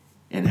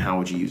and how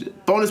would you use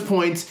it? Bonus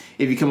points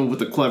if you come up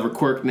with a clever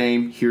quirk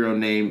name, hero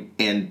name,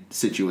 and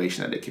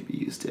situation that it can be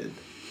used in.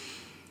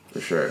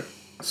 For sure.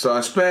 So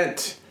I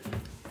spent.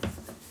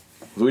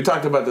 We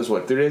talked about this, 3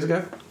 days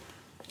ago?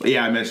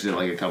 Yeah, I mentioned it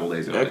like a couple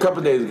days ago. A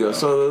couple days ago.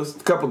 So a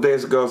couple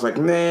days ago, I was like,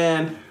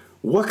 man,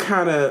 what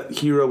kind of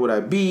hero would I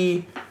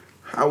be?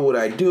 How would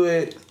I do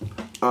it?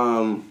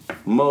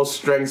 Most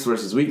strengths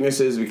versus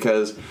weaknesses,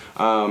 because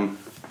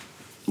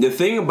the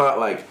thing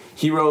about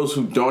heroes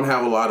who don't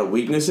have a lot of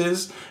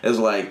weaknesses is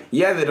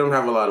they don't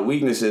have a lot of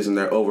weaknesses and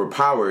they're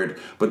overpowered,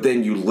 but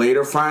then you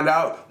later find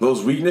out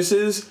those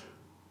weaknesses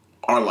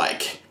are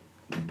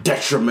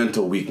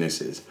detrimental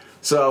weaknesses.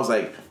 So I was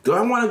like, do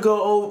I want to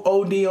go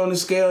OD on the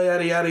scale,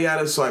 yada yada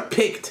yada? So I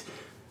picked,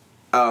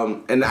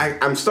 and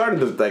I'm starting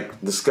to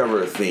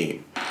discover a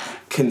theme: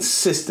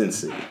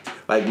 consistency.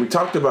 We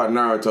talked about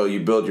Naruto,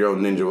 you build your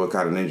own ninja, what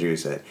kind of ninja you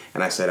said,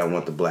 and I said I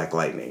want the Black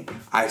Lightning.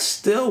 I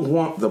still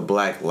want the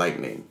Black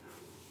Lightning,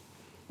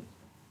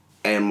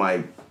 and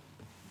my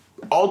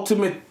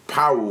ultimate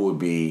power would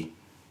be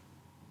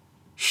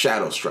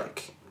Shadow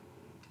Strike.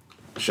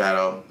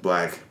 Shadow,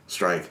 Black,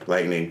 Strike,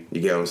 Lightning.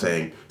 You get what I'm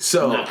saying?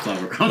 So Not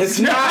clever. It's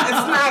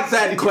not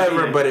that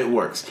clever, but it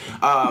works.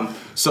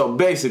 So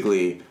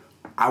basically,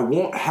 I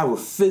won't have a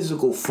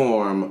physical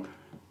form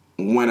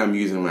when I'm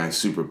using my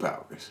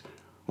superpowers.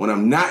 When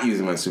I'm not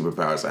using my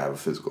superpowers, I have a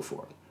physical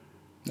form.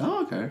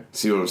 Oh, okay.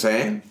 See what I'm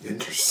saying?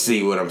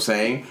 See what I'm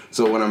saying?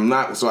 So when I'm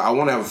not, so I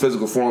want to have a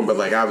physical form, but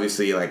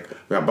obviously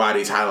my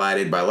body's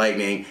highlighted by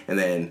lightning, and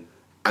then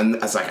I'm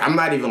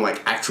not even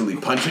actually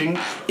punching.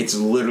 It's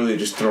literally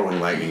just throwing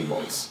lightning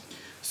bolts.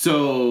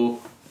 So,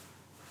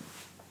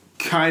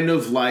 kind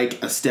of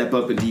like a step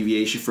up in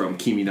deviation from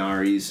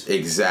Kiminari's.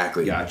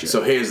 Exactly. Gotcha.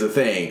 So here's the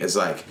thing: it's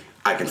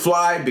I can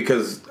fly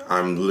because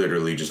I'm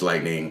literally just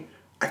lightning.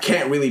 I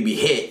can't really be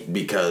hit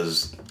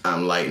because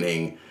I'm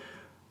lightning.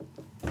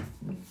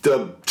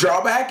 The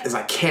drawback is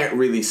I can't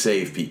really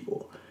save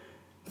people.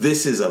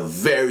 This is a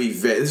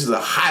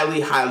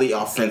highly, highly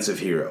offensive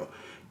hero.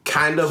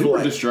 kind of Super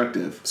like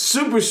destructive.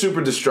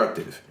 super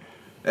destructive.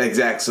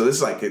 Exactly. So this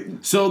is like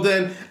So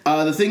then,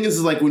 the thing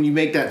is like when you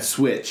make that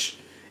switch,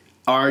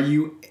 are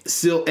you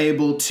still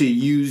able to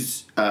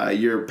use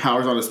your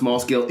powers on a small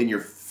scale in your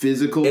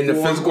physical In the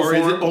form, physical or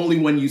is form? it only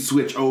when you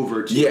switch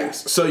over to?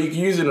 yes. So you can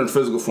use it in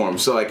physical form.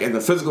 So like in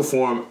the physical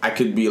form, I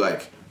could be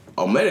like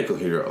a medical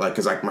hero, like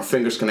because like my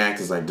fingers can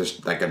act as like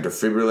just like a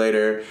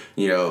defibrillator.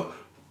 You know,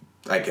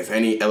 like if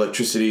any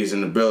electricity is in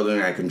the building,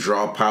 I can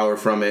draw power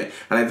from it,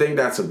 and I think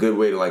that's a good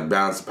way to like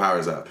balance the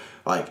powers out.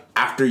 Like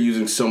after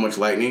using so much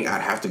lightning,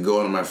 I'd have to go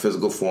into my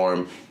physical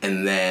form,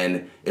 and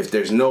then if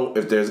there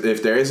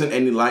isn't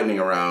any lightning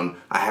around,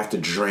 I have to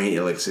drain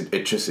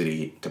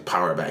electricity to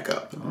power back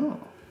up. Oh.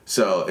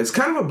 So it's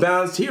kind of a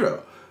balanced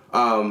hero.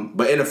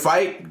 But in a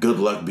fight, good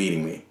luck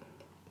beating me.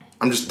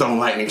 I'm just throwing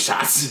lightning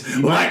shots.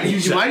 You might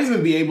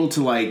even be able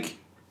to like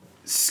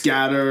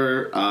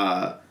scatter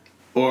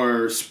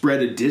or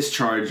spread a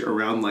discharge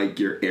around like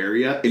your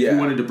area if you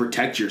wanted to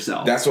protect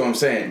yourself. That's what I'm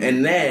saying.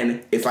 And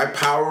then if I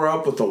power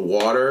up with the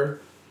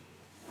water,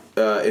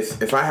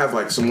 if I have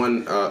like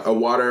someone a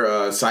water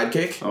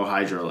sidekick. Oh,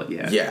 hydro,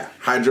 yeah. Yeah,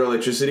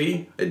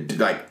 hydroelectricity.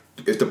 Like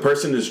if the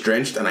person is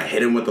drenched and I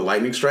hit him with the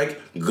lightning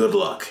strike, good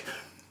luck.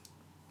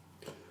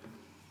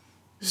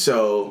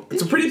 So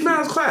it's a pretty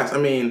balanced class. I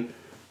mean,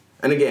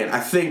 and again, I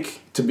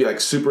think to be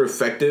like super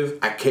effective,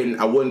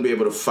 I wouldn't be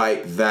able to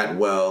fight that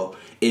well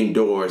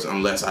indoors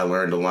unless I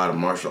learned a lot of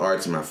martial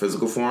arts in my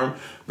physical form,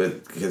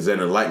 but because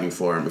then in lightning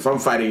form, if I'm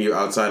fighting you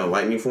outside in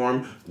lightning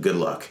form, good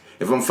luck.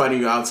 If I'm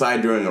fighting you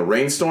outside during a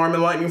rainstorm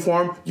in lightning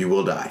form, you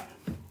will die.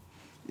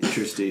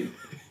 Interesting.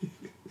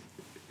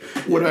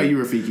 What about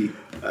you, Rafiki?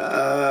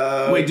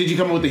 Wait, did you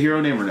come up with the hero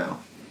name or no?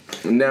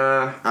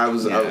 Nah,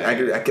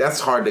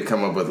 that's hard to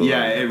come up with.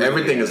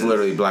 Everything is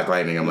literally Black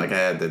Lightning. I'm like,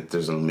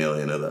 there's a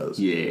million of those.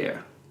 Yeah.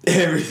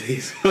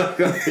 Everything's. What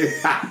about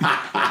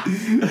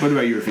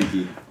you,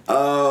 Rafiki?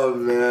 Oh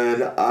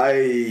man,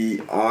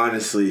 I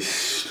honestly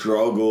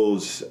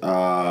struggled.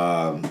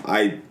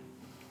 I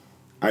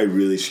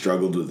really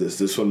struggled with this.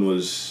 This one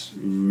was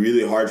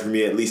really hard for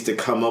me, at least to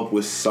come up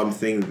with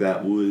something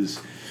that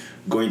was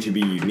going to be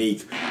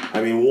unique.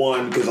 I mean,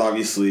 one, because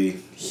obviously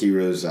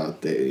heroes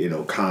out there, you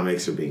know,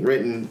 comics are being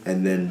written,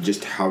 and then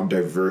just how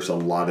diverse a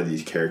lot of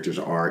these characters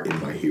are in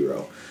My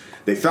Hero.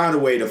 They found a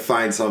way to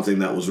find something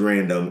that was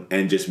random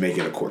and just make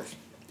it a quirk,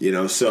 you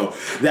know? So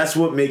that's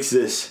what makes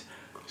this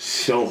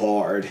so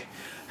hard.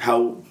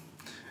 What?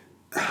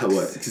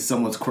 Because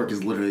someone's quirk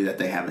is literally that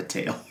they have a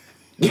tail.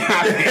 You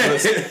have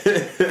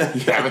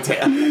a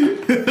tail.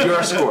 You're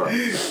a squirrel.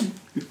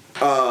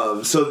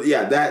 So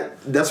yeah,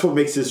 that's what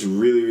makes this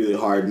really, really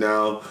hard.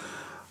 Now,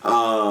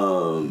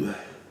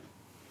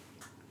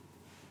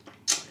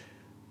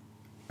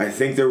 I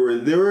think there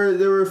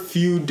were a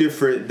few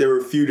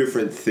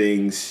different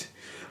things.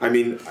 I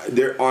mean,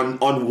 they're on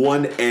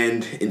one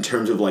end in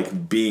terms of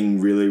like being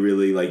really,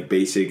 really like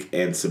basic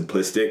and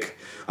simplistic.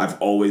 I've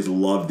always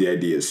loved the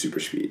idea of super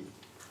speed.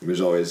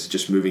 There's always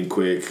just moving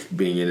quick,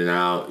 being in and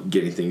out,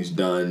 getting things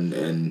done,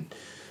 and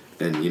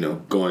you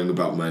know, going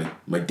about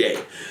my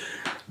day.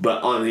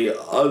 But on the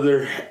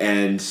other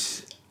end,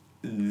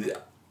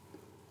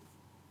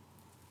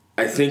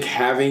 I think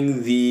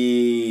having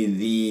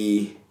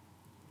the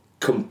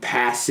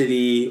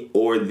capacity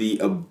or the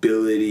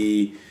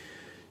ability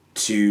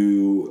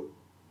to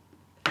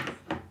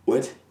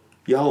what?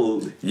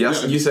 Y'all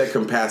Yes, you said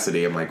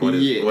capacity. I'm like, what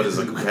is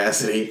a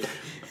capacity?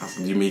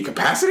 You mean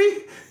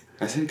capacity?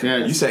 I said Yeah,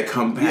 You said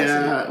capacity.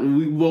 Yeah,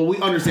 we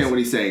understand what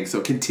he's saying,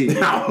 so continue.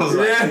 I was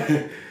like,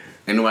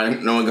 ain't no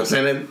one gonna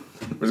say that?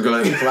 We're just gonna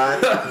let it fly?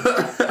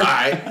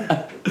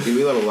 Alright. Dude,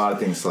 we let a lot of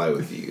things slide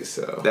with you,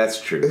 so. That's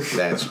true.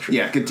 That's true.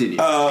 Yeah, continue.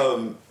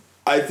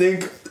 I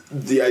think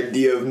the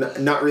idea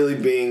of not really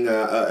being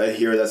a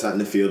hero that's not in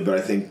the field, but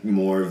I think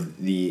more of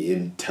the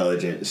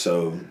intelligent,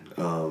 so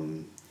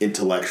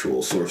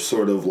intellectual,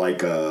 sort of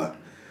like I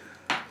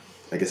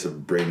guess a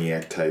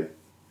brainiac type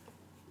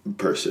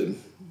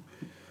person.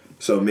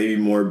 So maybe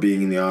more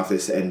being in the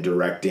office and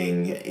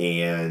directing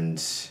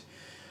and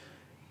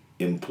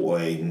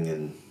employing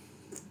and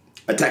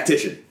a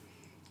tactician.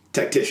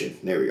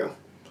 There we go.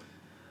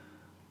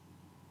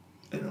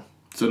 I know.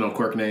 So no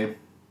quirk name?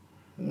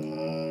 I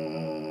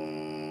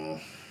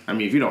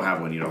mean, if you don't have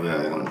one, you don't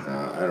have one.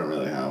 I don't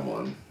really have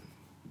one.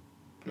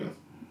 Yeah.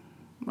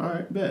 All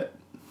right, bet.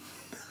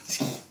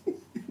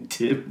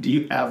 Tim, do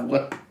you have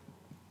one?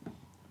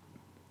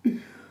 I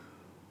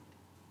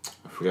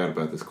forgot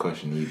about this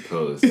question you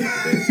posed a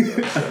couple days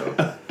ago,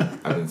 so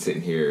I've been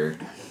sitting here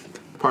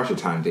partial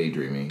time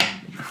daydreaming.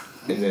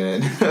 And then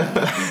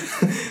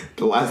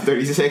the last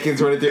 30 seconds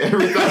running through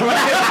every thought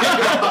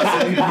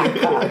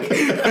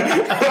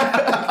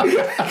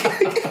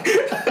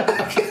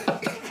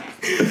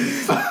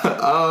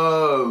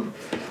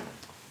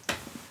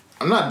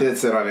I'm not dead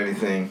set on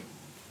anything,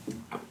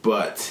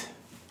 but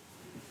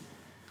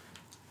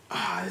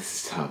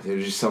this is tough.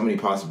 There's just so many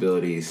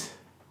possibilities.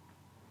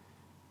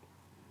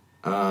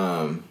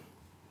 I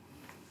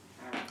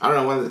don't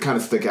know, one that kind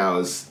of stuck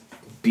out is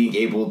being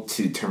able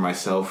to turn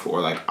myself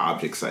or like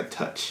objects I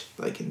touch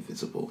like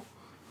invisible.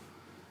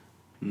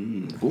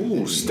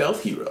 Ooh,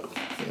 stealth hero.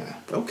 Yeah.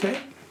 Okay,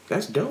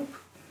 that's dope.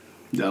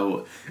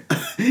 No.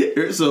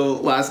 So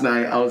last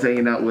night I was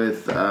hanging out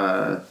with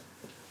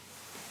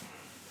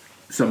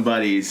some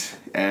buddies,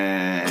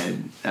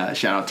 and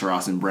shout out to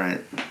Ross and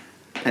Brent.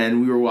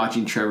 And we were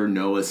watching Trevor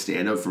Noah's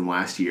stand-up from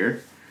last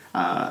year.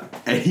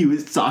 And he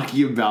was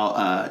talking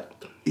about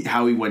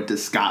how he went to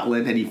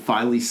Scotland and he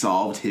finally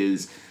solved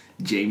his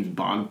James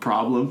Bond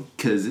problem.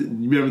 Because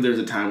remember there's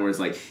a time where it's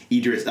like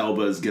Idris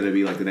Elba is going to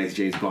be like the next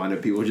James Bond,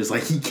 and people are just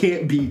like, he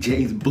can't be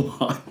James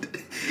Bond.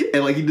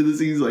 And like he did this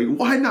thing, he's like,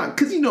 why not?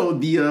 Because you know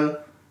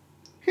the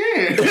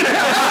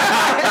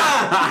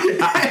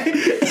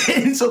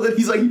and so then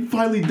he's like, he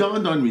finally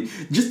dawned on me.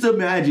 Just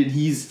imagine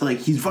he's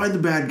fighting the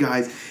bad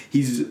guys.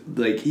 He's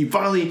like, he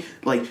finally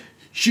like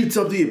shoots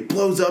something, it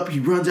blows up. He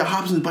runs out,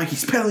 hops on his bike.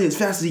 He's pedaling as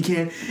fast as he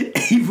can. And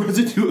he runs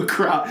into a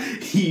crowd.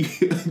 He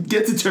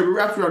gets a turban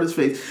wrapped around his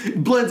face,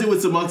 blends in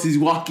with some monks. He's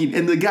walking,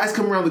 and the guys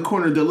come around the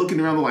corner. They're looking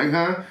around. They're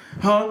like,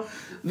 huh?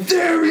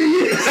 There he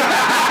is.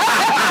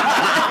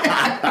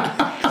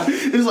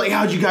 It's like,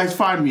 how'd you guys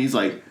find me? He's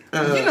like,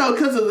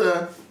 because of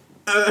the.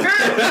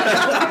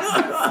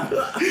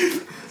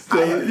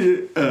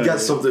 Got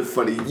something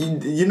funny.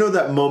 You know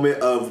that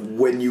moment of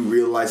when you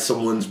realize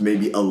someone's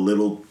maybe a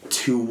little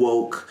too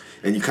woke,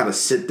 and you kind of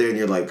sit there and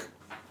you're like,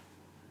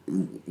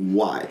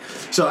 why?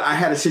 So I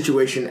had a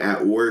situation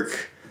at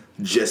work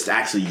just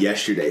actually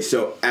yesterday.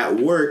 So at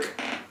work,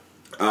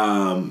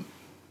 I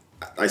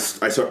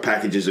sort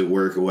packages at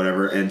work or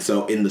whatever, and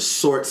so in the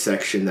sort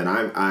section that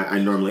I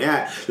normally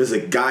at, there's a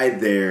guy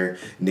there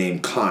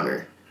named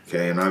Connor.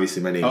 Okay, and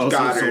obviously my name is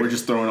Goddard. So we're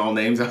just throwing all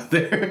names out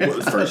there.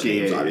 Well, first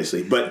names,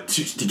 obviously, but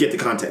to get the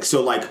context.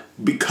 So like,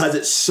 because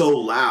it's so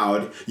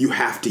loud, you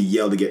have to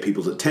yell to get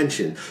people's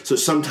attention. So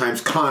sometimes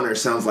Connor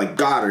sounds like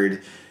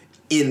Goddard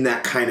in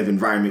that kind of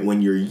environment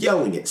when you're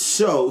yelling it.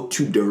 So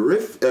to get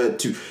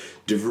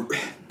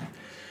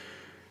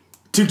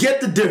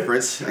the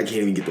difference, I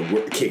can't even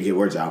get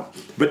words out.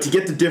 But to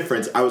get the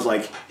difference, I was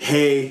like,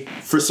 hey,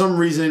 for some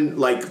reason,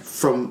 like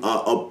from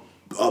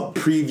a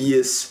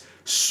previous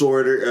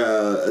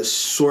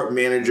sort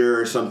manager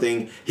or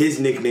something, his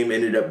nickname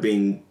ended up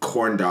being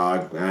Corn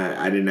Dog.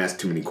 I didn't ask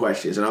too many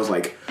questions, and I was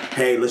like,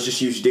 hey, let's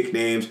just use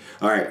nicknames.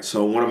 All right,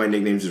 so one of my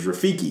nicknames is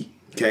Rafiki.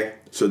 Okay,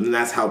 so then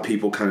that's how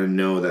people kind of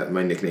know that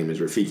my nickname is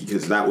Rafiki,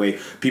 because that way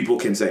people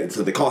can say,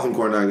 so they call him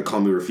Corn Dog, they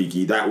call me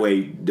Rafiki. That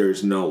way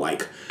there's no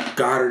like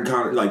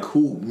Goddard, like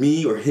who,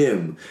 me or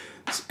him.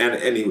 And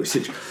anyway,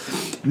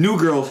 New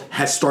Girl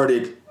has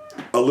started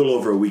a little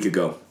over a week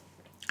ago.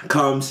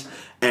 Comes.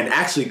 And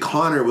actually,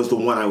 Connor was the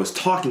one I was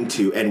talking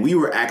to, and we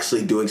were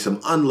actually doing some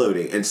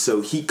unloading. And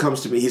so he comes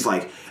to me, he's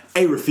like,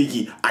 hey,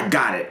 Rafiki, I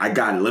got it.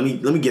 Let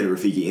me get it,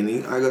 Rafiki.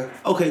 And I go,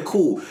 okay,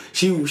 cool.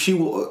 She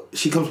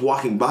comes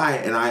walking by,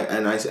 and I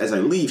as I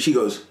leave, she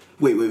goes,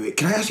 wait,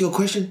 can I ask you a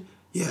question?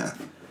 Yeah.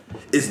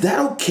 Is that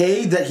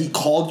okay that he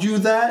called you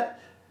that?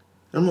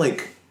 And I'm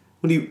like,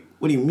 what do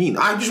you mean?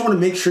 I just want to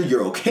make sure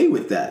you're okay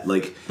with that.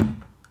 Like,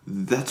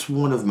 that's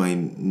one of my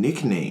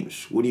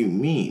nicknames. What do you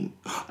mean?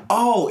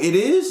 Oh, it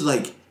is?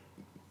 Like,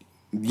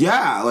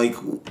 yeah, like,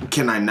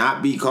 can I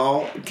not be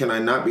called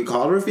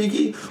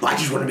Rafiki? Well, I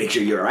just want to make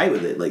sure you're alright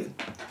with it. Like,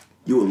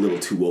 you a little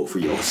too woke for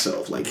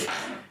yourself. Like,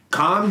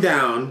 calm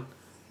down.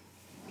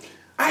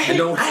 I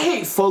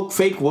hate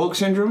fake woke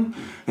syndrome.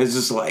 It's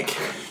just like,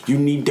 you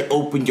need to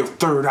open your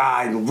third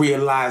eye and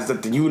realize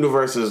that the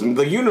universe is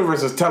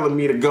telling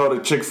me to go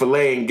to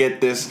Chick-fil-A and get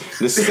this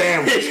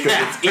sandwich because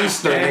it's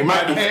Easter. And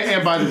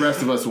buy the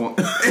rest of us one.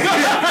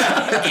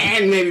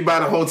 And maybe buy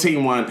the whole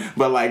team one.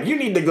 But like, you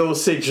need to go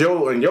sit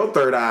your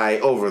third eye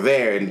over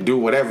there and do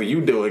whatever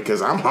you doing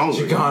because I'm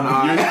hungry. Gone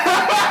on.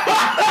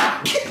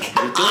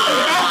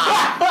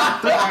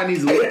 Third eye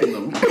needs licking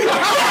them.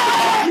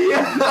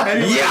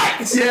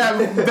 Yes! Yeah,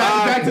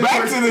 back to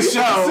the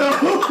show.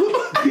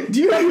 So, do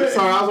you have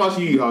Sorry, I was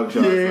watching you Hog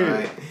Show.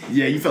 Yeah.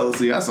 Yeah, you fell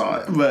asleep. I saw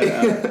it.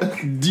 But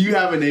do you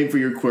have a name for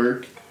your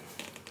quirk?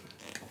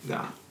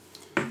 Nah.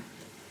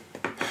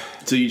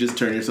 So you just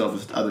turn yourself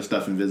with other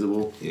stuff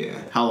invisible? Yeah.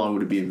 How long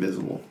would it be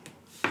invisible?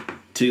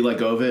 Till you let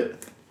go of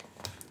it?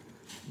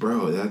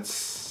 Bro,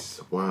 that's...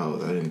 Wow,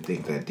 I didn't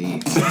think that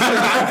deep.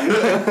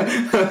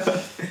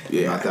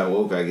 Yeah. Not that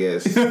woke, I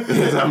guess.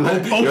 I'm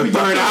like, your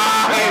third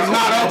eye is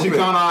not open.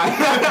 Gone on.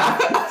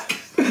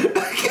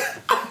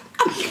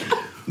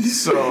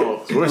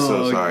 So we're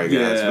so sorry,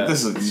 guys. yeah. But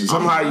this is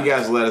somehow you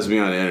guys let us be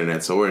on the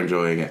internet, so we're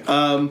enjoying it.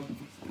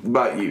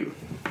 About you.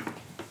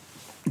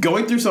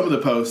 Going through some of the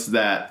posts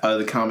that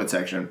the comment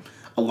section,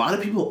 a lot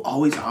of people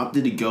always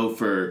opted to go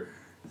for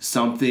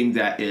something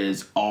that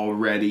is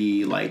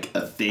already like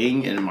a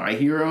thing in My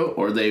Hero,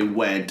 or they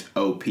went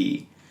OP.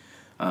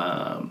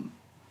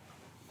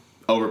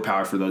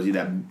 Overpowered, for those of you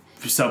that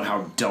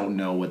somehow don't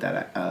know what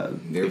that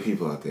There are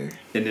people out there.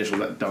 initials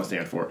that don't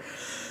stand for.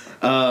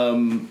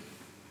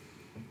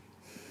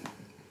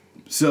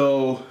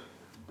 So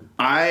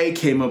I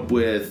came up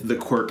with the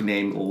quirk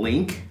name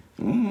Link.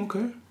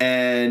 Okay.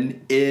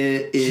 And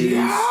it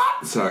is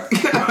Sorry.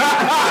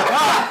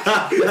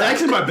 That's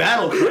actually my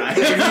battle cry. If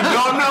you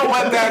don't know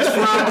what that's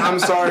from, I'm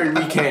sorry,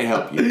 we can't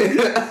help you.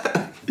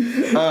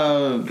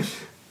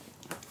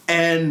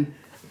 And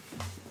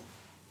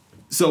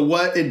so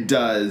what it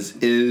does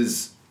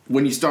is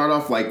when you start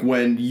off, like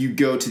when you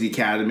go to the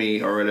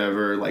academy or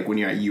whatever, like when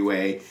you're at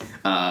UA,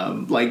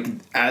 like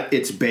at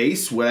its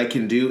base, what I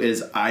can do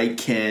is I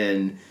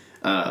can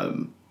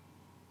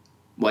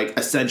like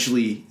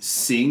essentially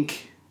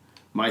sync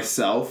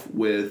myself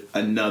with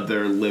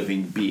another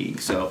living being.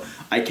 So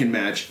I can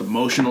match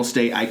emotional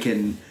state, I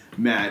can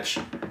match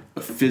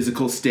a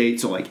physical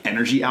state, so like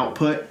energy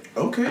output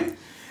Okay.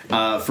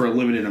 for a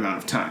limited amount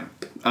of time.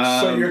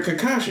 So you're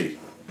Kakashi.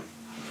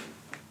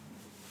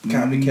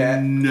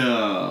 Copycat?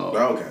 No.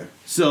 Okay.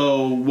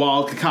 So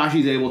while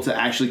Kakashi's able to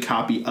actually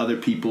copy other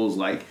people's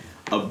like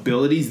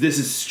abilities, this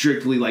is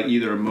strictly like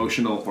either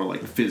emotional or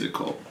like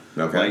physical.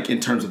 Okay. Like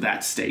in terms of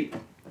that state.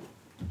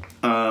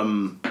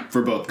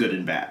 For both good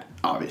and bad,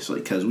 obviously,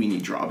 because we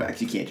need drawbacks.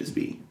 You can't just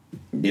be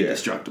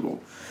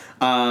indestructible.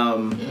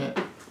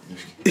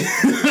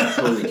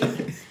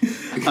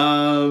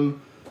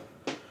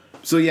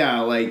 So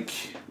yeah, like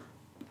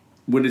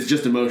when it's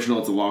just emotional,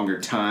 it's a longer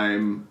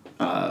time.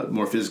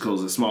 More physical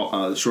is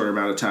a shorter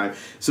amount of time.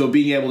 So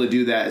being able to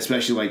do that,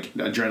 especially like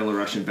adrenaline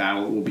rush in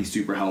battle, will be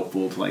super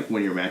helpful to like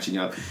when you're matching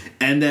up.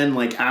 And then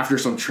like after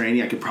some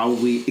training, I could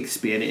probably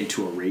expand it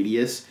into a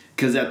radius,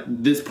 because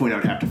at this point I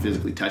would have to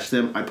physically touch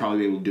them. I'd probably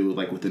be able to do it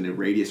like within a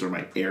radius or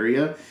my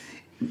area.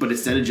 But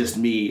instead of just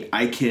me,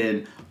 I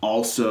can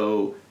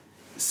also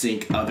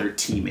sync other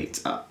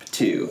teammates up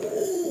too.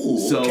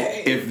 So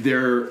if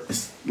they're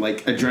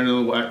like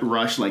adrenaline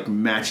rush, like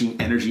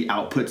matching energy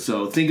output.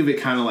 So think of it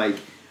kind of like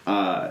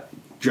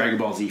Dragon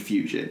Ball Z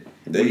fusion.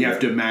 There When you you have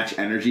go. to match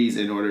energies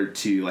in order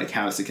to like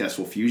have a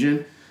successful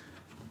fusion.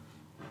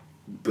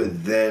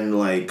 But then,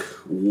 like,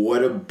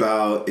 what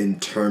about in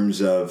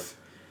terms of,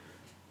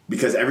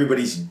 because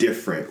everybody's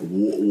different,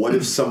 what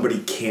if somebody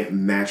can't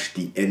match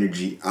the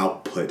energy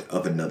output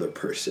of another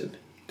person?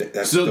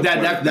 That's So the that-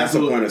 point. that- that's that's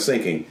the what- point of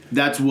syncing.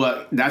 That's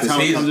how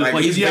it He's, comes into like,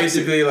 play. he's You have to-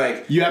 basically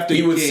like you have to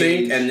he would gauge-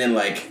 sync and then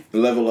like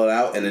level it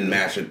out and then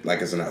match it like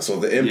it's an out. So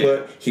the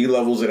input he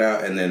levels it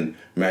out and then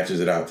matches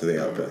it out to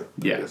the output.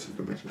 Yeah.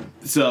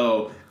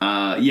 So,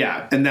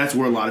 yeah, and that's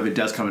where a lot of it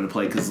does come into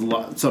play, because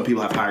some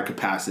people have higher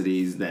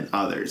capacities than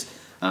others.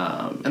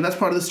 And that's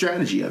part of the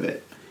strategy of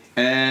it.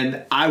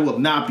 And I will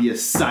not be a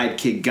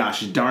sidekick,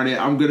 gosh darn it.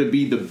 I'm going to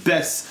be the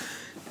best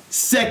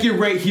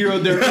second-rate hero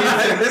there is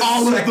in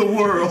all of the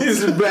world.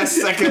 He's the best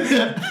second.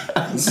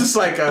 It's just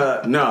like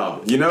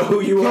no, you know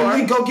who you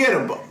are. Go get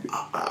him.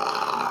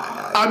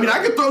 I mean,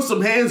 I could throw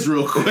some hands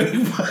real quick,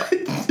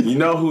 but... You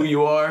know who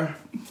you are.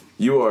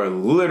 You are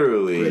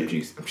literally Grape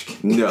juice. I'm just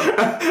kidding. no.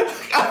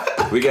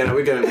 We're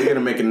gonna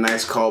make a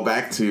nice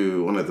callback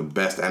to one of the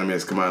best animes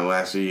that's come out in the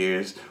last few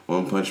years,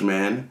 One Punch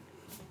Man.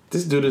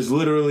 This dude is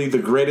literally the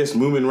greatest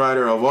Moomin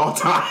Rider of all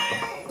time.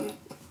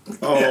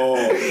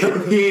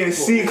 Oh, He in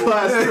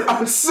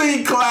C-class.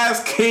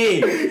 C-class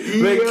king.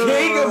 The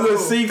king of the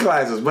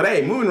C-classes. But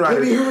hey, Moomin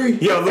Rider.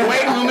 Yo, the way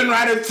Moomin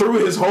Rider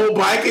threw his whole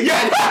bike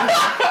again.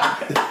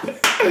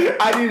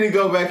 I need to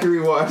go back and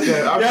rewatch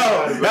that.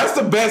 Yo, that's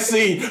the best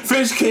scene.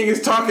 Fish King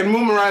is talking.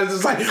 Moomin Rider's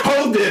just like,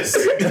 hold this.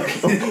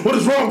 What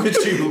is wrong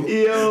with you?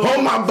 Yo.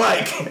 Hold my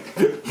bike.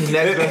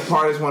 Next best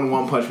part is when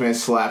One Punch Man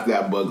slapped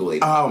that bug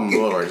lady. Oh,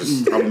 Lord.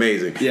 Just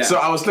amazing. Yeah. So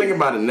I was thinking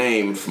about a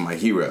name for my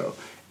hero.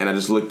 And I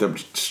just looked up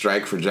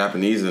strike for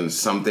Japanese and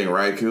something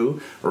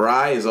Raikou.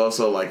 Rai is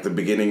also like the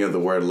beginning of the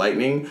word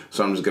lightning.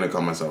 So I'm just going to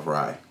call myself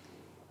Rai.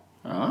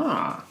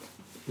 Ah.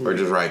 Or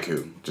just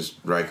Raikou.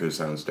 Just Raikou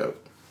sounds dope.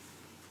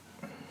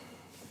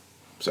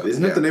 So,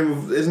 isn't that the name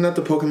of? Isn't that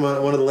the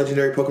Pokemon? One of the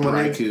legendary Pokemon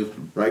names?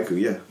 Raikou.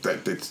 Yeah.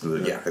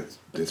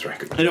 It's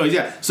Raikou. Anyways,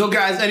 yeah. So,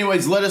 guys,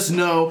 let us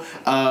know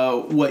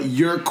what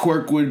your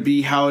quirk would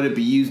be, how would it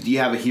be used. Do you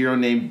have a hero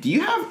name? Do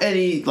you have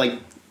any, like,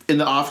 in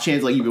the off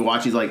chance, like, you've been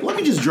watching, like, let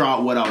me just draw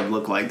out what I would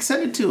look like.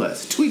 Send it to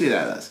us. Tweet it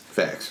at us.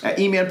 Facts. At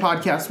E-Man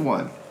Podcast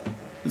 1.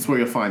 That's where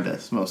you'll find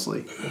us,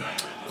 mostly.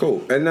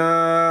 Cool.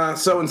 And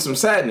so in some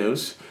sad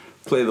news,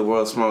 play the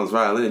world's smallest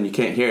violin, and you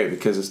can't hear it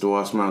because it's the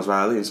world's smallest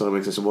violin, so it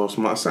makes it the world's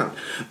smallest sound.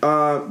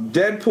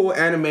 Deadpool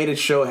animated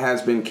show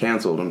has been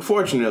canceled.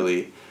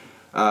 Unfortunately,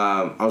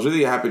 I was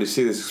really happy to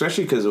see this,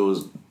 especially because it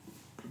was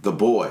the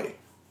boy.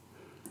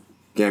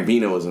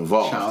 Gambino was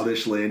involved.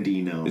 Childish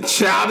Landino.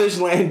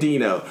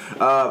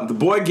 The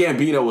boy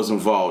Gambino was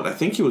involved. I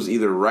think he was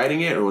either writing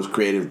it or was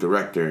creative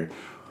director,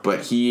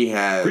 but he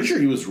has... Pretty sure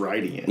he was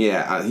writing it.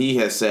 Yeah, he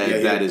has said Yeah,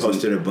 he that had is...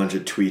 posted a bunch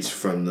of tweets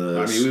from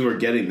the. I mean, we were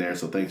getting there,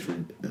 so thanks for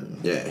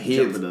he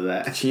jumping had, to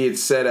that. He had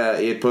said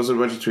he had posted a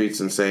bunch of tweets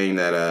and saying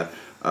that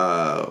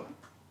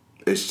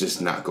it's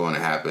just not going to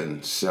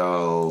happen.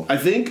 So I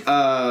think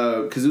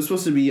because it was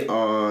supposed to be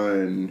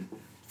on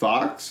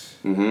Fox,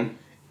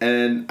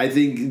 and I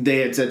think they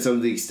had said something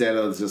to the extent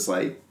of just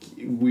like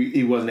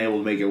he wasn't able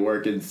to make it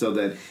work, and so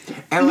then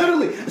And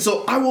literally,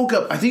 so I woke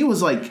up. I think it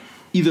was like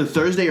either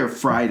Thursday or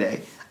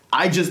Friday.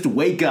 I just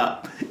wake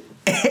up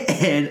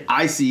and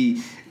I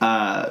see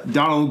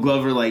Donald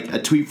Glover, like,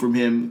 a tweet from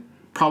him,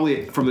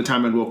 probably from the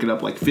time I'd woken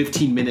up, like,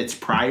 15 minutes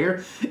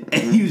prior.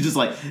 And he was just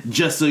like,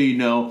 just so you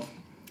know,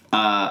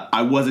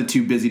 I wasn't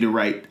too busy to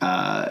write,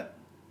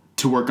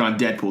 to work on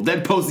Deadpool.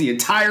 Then post the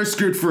entire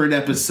script for an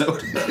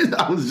episode.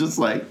 I was just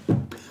like,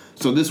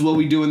 so this what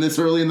we doing this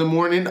early in the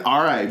morning?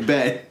 All right,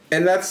 bet.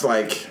 And that's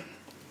like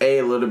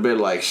a little bit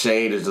like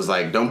shade is just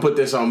like, don't put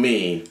this on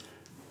me,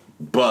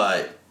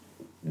 but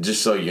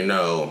just so you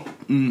know,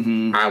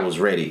 I was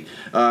ready.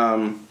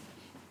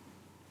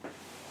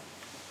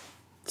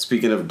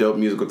 Speaking of dope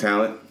musical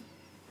talent,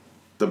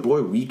 the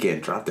boy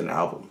Weeknd dropped an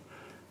album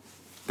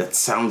that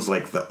sounds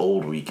like the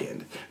old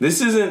Weeknd.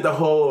 This isn't the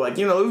whole, like,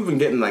 you know, we've been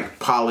getting like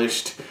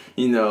polished,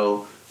 you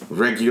know,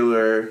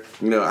 regular,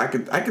 you know, I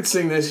could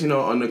sing this, you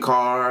know, on the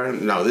car.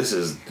 No, this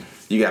is,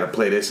 you got to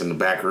play this in the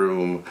back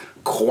room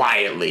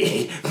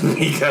quietly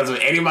because if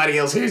anybody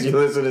else hears you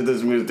listen to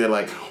this music, they're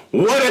like,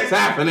 what is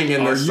happening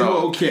in this song? Are you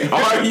okay?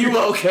 Are you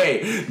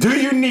okay? Do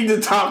you need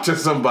to talk to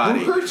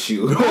somebody? Who hurt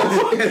you?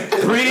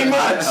 Pretty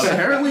much.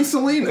 Apparently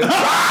Selena. I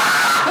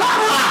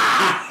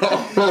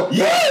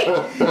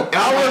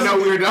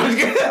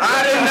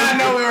did not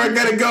know we were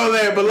gonna go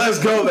there, but let's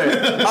go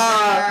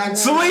there.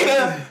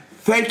 Selena,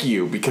 thank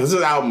you, because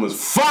this album was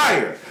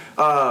fire.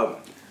 I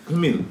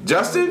mean,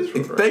 Justin,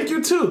 thank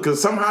you too,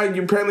 because somehow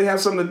you apparently have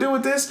something to do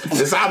with this.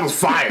 This album's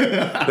fire.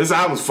 This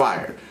album's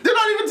fire. They're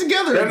not even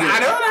together. I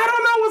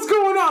don't know what's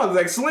going on.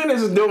 Like,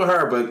 Selena's just doing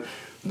her, but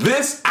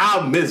this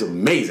album is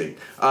amazing.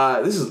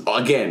 This is,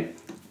 again,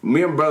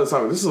 me and my brother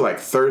talking. This is like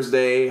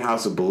Thursday,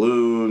 House of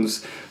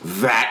Balloons,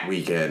 that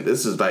weekend.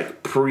 This is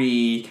like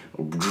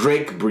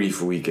pre-Drake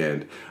brief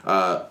weekend,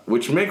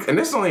 which makes, and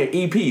this is only an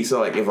EP,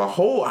 so like if a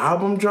whole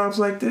album drops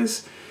like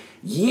this,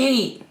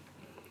 yeet,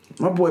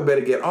 my boy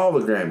better get all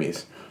the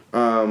Grammys.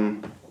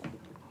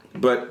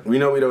 But we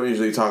know we don't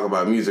usually talk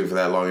about music for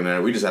that long,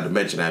 and we just had to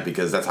mention that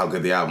because that's how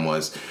good the album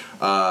was.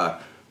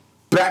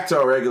 Back to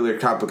our regular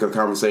topic of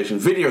conversation,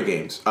 video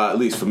games, at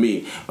least for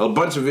me. A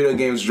bunch of video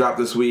games dropped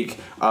this week,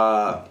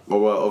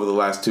 over the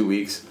last 2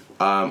 weeks.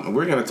 And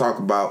we're going to talk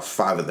about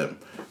 5 of them.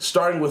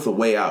 Starting with A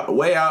Way Out. A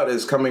Way Out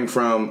is coming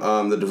from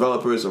the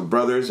developers of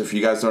Brothers. If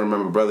you guys don't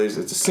remember Brothers,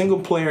 it's a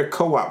single-player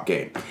co-op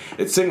game.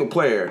 It's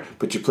single-player,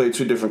 but you play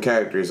 2 different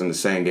characters in the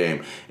same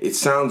game. It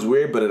sounds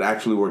weird, but it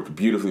actually worked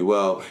beautifully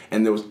well,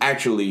 and there was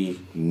actually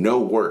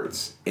no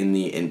words in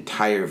the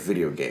entire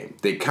video game.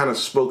 They kind of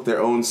spoke their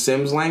own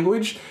Sims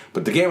language,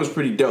 but the game was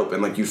pretty dope,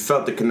 and like you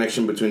felt the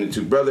connection between the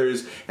 2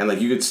 brothers, and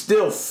like you could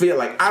still feel,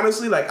 like,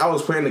 honestly, like I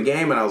was playing the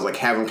game and I was like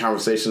having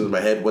conversations in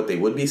my head what they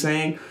would be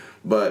saying,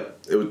 but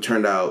it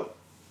turned out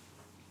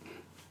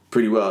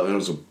pretty well, and it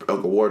was an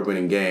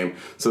award-winning game.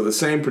 So the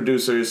same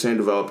producers, same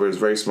developers,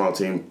 very small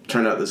team,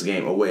 turned out this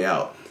game, A Way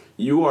Out.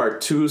 You are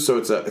 2, so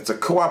it's a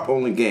co-op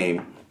only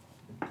game,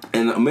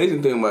 and the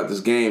amazing thing about this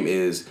game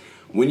is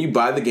when you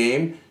buy the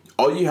game,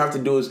 all you have to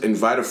do is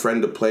invite a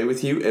friend to play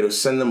with you. It'll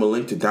send them a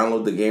link to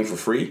download the game for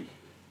free,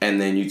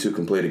 and then you 2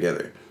 can play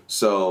together.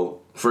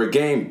 So for a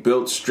game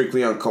built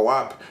strictly on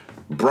co-op,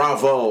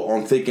 bravo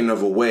on thinking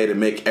of a way to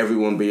make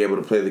everyone be able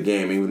to play the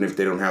game, even if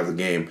they don't have the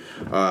game.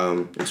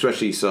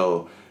 Especially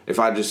so, if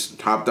I just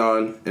hopped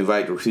on,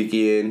 invite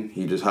Rafiki in,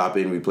 he just hop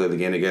in, we play the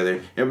game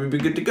together, and we'd be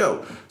good to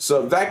go.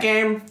 So that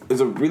game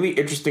is a really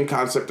interesting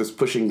concept that's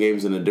pushing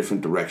games in a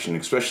different direction,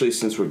 especially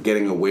since we're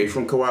getting away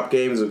from co-op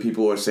games and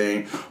people are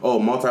saying, oh,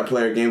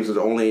 multiplayer games are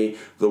only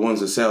the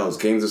ones that sell,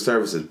 games and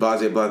services, blah,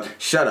 blah, blah.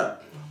 Shut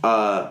up.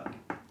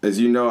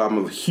 As you know,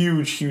 I'm a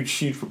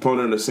huge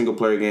proponent of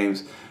single-player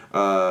games.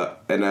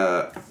 And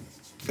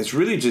it's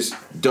really just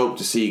dope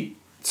to see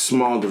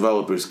small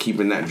developers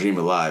keeping that dream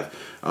alive,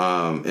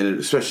 and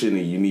especially in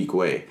a unique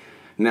way.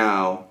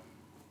 Now,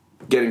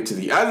 getting to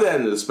the other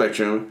end of the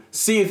spectrum,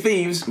 Sea of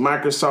Thieves,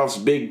 Microsoft's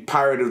big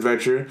pirate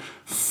adventure,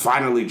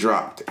 finally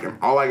dropped. And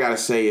all I gotta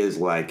say is,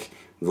 like,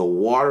 the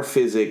water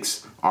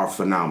physics are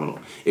phenomenal.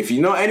 If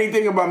you know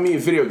anything about me in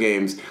video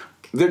games,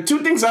 there are 2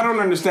 things I don't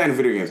understand in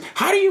video games.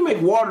 How do you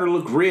make water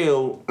look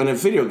real in a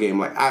video game?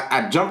 Like,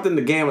 I jumped in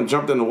the game and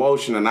jumped in the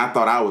ocean and I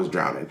thought I was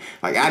drowning.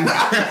 Like, if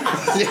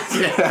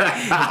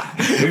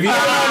you don't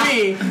know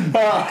me,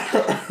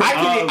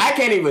 I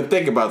can't even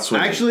think about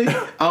swimming. Actually,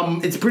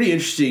 it's pretty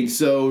interesting.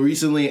 So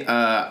recently,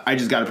 I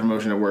just got a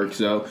promotion at work.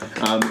 So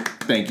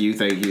thank you.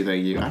 I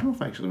don't know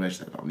if I actually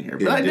mentioned that on here,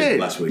 but I did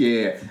last week.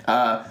 Yeah.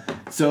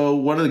 So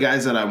one of the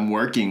guys that I'm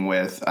working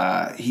with,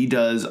 he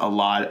does a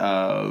lot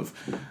of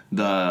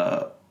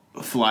the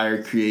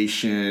flyer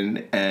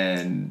creation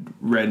and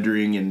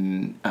rendering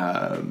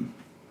and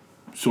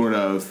sort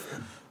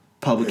of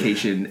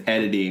publication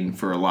editing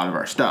for a lot of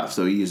our stuff.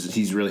 So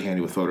he's really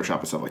handy with Photoshop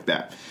and stuff like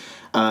that.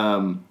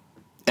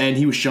 And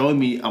he was showing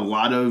me a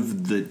lot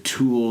of the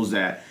tools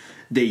that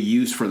they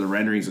use for the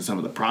renderings of some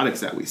of the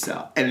products that we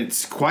sell. And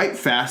it's quite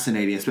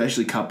fascinating,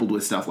 especially coupled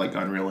with stuff like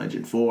Unreal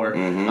Engine 4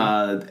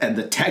 and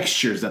the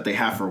textures that they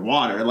have for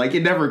water. Like,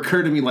 it never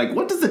occurred to me, like,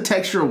 what does the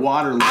texture of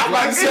water look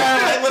like?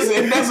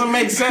 Listen, it doesn't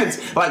make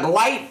sense. Like,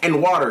 light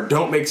and water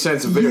don't make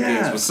sense in video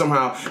games, but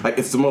somehow, like,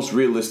 it's the most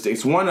realistic.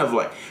 It's one of,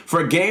 like,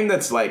 for a game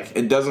that's, like,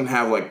 it doesn't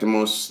have, like, the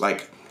most,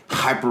 like,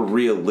 hyper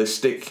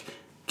realistic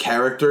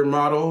character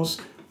models,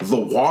 the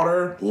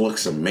water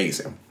looks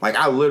amazing. Like,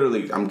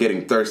 I'm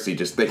getting thirsty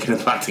just thinking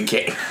about the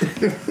game.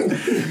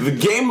 The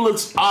game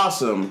looks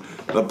awesome.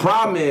 The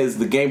problem is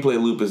the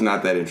gameplay loop is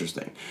not that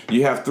interesting.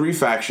 You have 3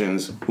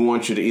 factions who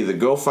want you to either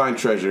go find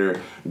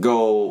treasure,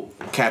 go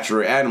catch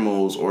rare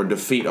animals, or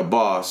defeat a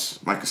boss,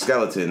 like a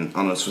skeleton,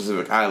 on a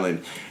specific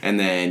island, and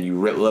then you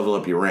level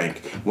up your rank.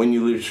 When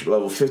you reach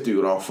level 50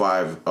 with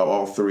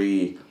all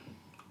 3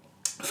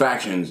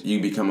 factions,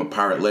 you become a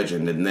pirate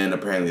legend, and then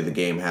apparently the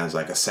game has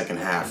like a second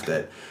half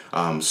that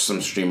some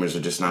streamers are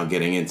just now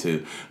getting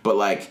into. But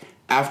like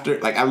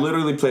I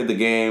literally played the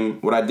game.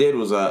 What I did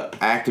was I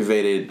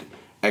activated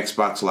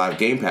Xbox Live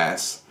Game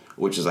Pass,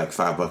 which is like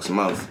 $5 a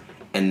month,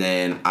 and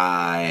then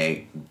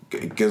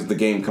because the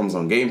game comes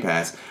on Game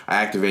Pass, I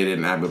activated it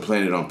and I've been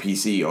playing it on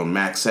PC on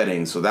max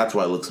settings, so that's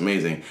why it looks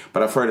amazing.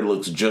 But I've heard it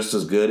looks just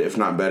as good, if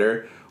not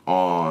better,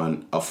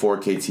 on a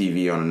 4K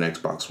TV on an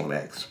Xbox One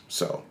X.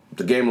 So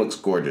the game looks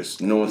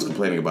gorgeous. No one's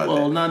complaining about that.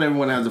 Well, not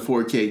everyone has a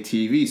 4K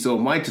TV, so it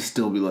might just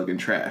still be looking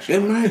trash. It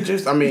might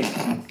just, on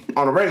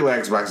a regular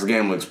Xbox, the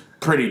game looks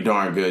pretty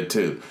darn good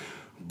too.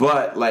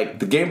 But like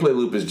the gameplay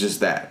loop is just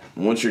that.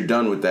 Once you're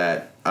done with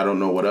that, I don't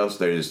know what else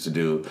there is to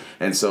do.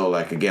 And so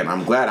like again,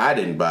 I'm glad I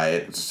didn't buy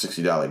it. It's a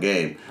 $60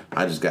 game.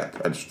 I just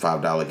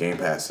 $5 Game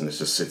Pass, and it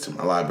just sits in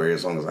my library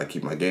as long as I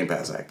keep my Game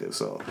Pass active.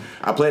 So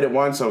I played it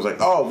once. I was like,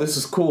 oh, this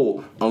is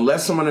cool.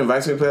 Unless someone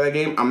invites me to play that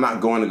game, I'm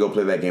not going to go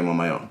play that game on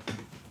my own.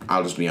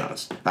 I'll just be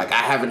honest. Like,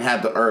 I haven't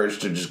had the urge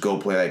to just go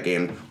play that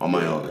game on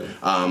my own.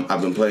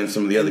 I've been playing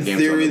some of the other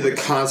games. In theory, the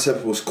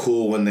concept was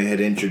cool when they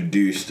had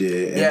introduced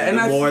it. And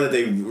the more that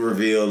they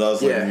revealed, I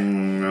was like,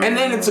 And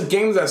then it's a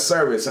games as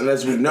service. And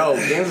as we know,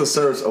 games as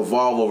service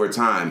evolve over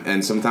time.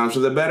 And sometimes for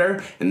the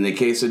better. In the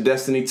case of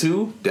Destiny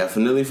 2,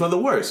 definitely for the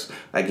worse.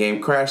 That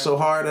game crashed so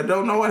hard, I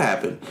don't know what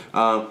happened.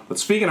 But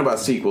speaking about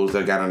sequels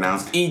that got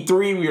announced,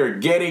 E3, we are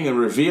getting a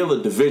reveal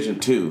of Division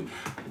 2.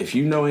 If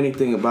you know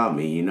anything about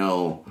me, you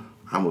know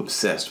I'm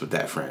obsessed with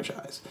that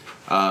franchise.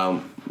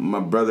 My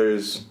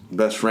brother's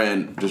best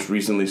friend just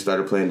recently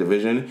started playing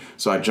Division,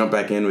 so I jumped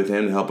back in with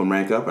him to help him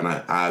rank up, and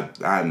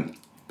I'm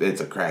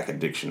it's a crack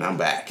addiction. I'm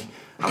back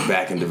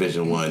in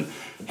Division 1,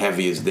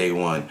 heavy as day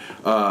one.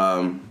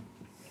 But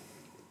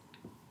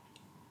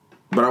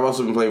I've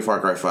also been playing Far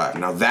Cry 5.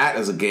 Now that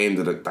is a game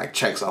that like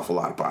checks off a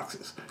lot of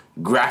boxes.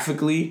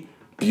 Graphically,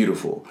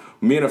 beautiful.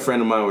 Me and a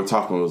friend of mine were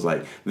talking, was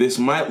like, this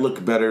might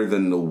look better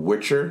than The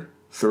Witcher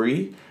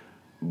 3,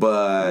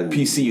 but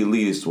PC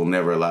elitists will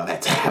never allow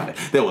that to happen.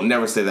 They will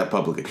never say that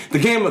publicly. The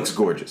game looks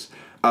gorgeous.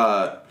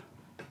 Come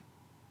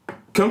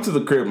to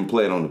the crib and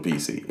play it on the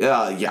PC.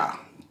 Yeah,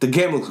 the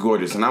game looks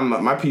gorgeous, and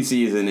my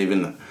PC isn't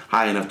even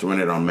high enough to run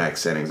it on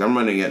max settings. I'm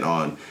running it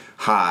on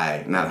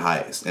high, not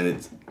highest, and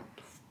it's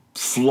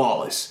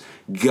flawless.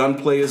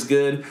 Gunplay is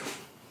good.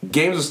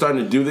 Games are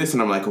starting to do this,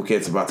 and I'm like, okay,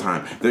 it's about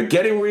time. They're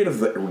getting rid of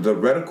the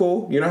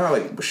reticle. You know how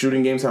like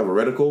shooting games have a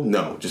reticle?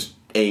 No, just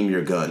aim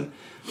your gun.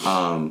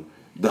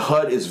 The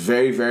HUD is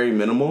very, very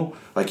minimal.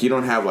 Like, you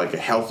don't have, like, a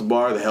health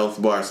bar. The health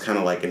bar is kind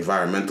of, like,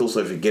 environmental. So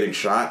if you're getting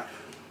shot,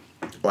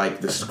 like,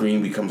 the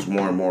screen becomes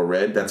more and more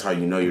red. That's how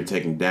you know you're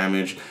taking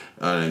damage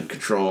and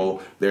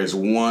control. There's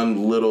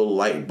one little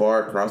light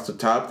bar across the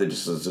top that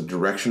just is a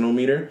directional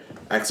meter.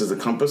 Acts as a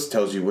compass,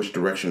 tells you which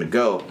direction to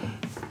go.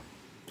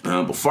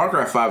 But Far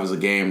Cry 5 is a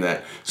game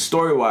that,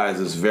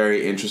 story-wise, is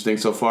very interesting.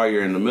 So far,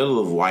 you're in the middle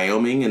of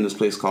Wyoming in this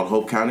place called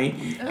Hope County.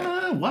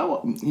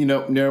 You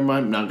know, never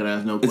mind. I'm not going to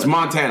ask no questions. It's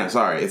Montana,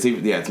 sorry.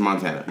 It's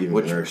Montana,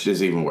 which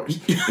is even worse.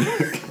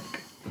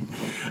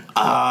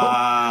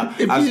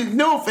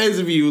 No offense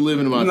if you live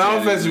in Montana. No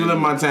offense if you live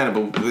in Montana,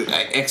 but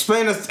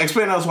explain to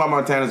us why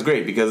Montana's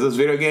great, because this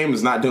video game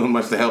is not doing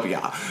much to help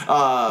y'all.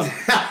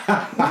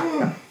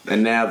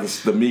 And now the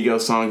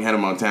Migos song Hannah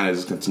Montana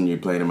just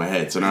continued playing in my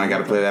head, so now I got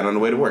to play that on the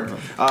way to work.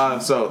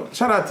 So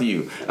shout out to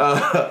you.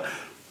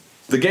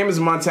 The game is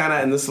in Montana,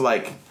 and this is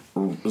like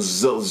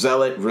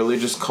zealot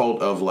religious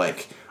cult of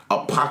like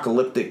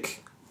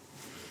apocalyptic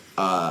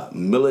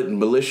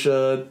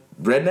militia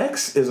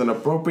rednecks is an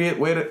appropriate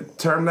way to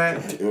term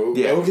that.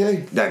 Yeah.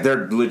 Okay. That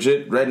they're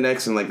legit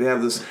rednecks, and like they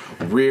have this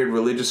weird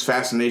religious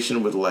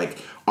fascination with like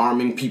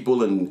arming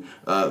people, and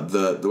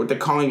the what they're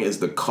calling is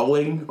the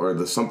culling or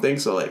the something.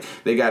 So like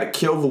they got to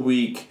kill the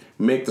weak,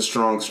 make the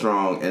strong,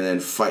 and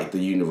then fight the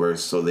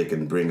universe so they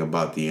can bring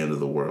about the end of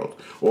the world.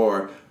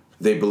 Or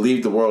they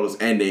believe the world is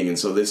ending, and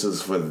so this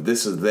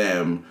is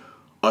them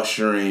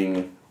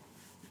ushering.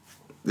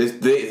 The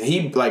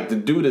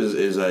dude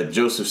is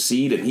Joseph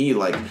Seed, and he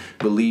like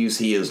believes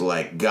he is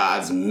like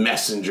God's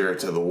messenger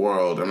to the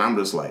world, and I'm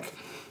just like,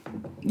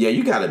 yeah,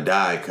 you gotta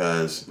die,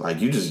 cuz like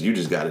you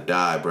just gotta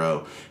die,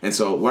 bro. And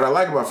so what I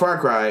like about Far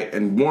Cry,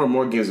 and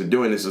more games are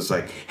doing this, is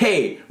like,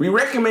 hey, we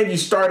recommend you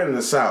start in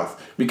the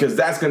South because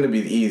that's gonna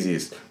be the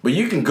easiest. But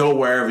you can go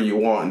wherever you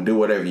want and do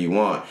whatever you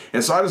want.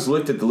 And so I just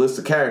looked at the list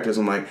of characters.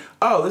 I'm like,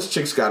 oh, this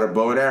chick's got a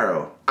bow and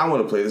arrow. I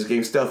want to play this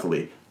game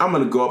stealthily. I'm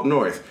gonna go up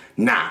north.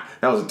 Nah,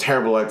 that was a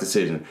terrible life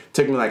decision.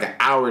 Took me like an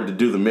hour to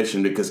do the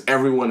mission because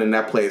everyone in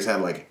that place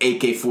had like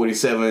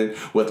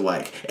AK-47 with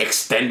like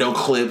extendo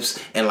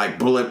clips and like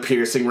bullet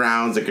piercing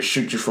rounds that could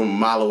shoot you from a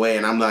mile away.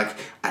 And I'm like,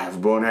 I have a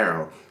bow and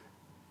arrow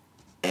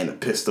and a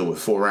pistol with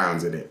 4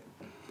 rounds in it.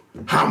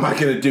 How am I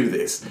gonna do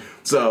this?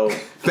 So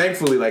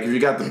thankfully, like if you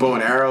got the bow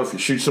and arrow, if you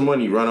shoot someone,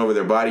 you run over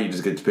their body, you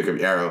just get to pick up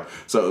your arrow.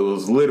 So it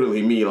was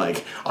literally me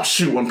like, I'll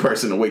shoot one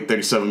person and wait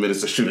 37 minutes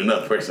to shoot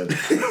another person.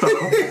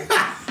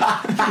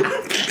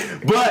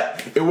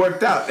 But it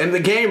worked out. And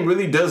the game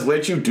really does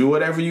let you do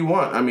whatever you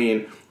want. I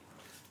mean,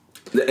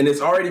 and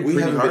it's already We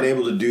pretty haven't hard. been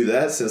able to do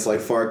that since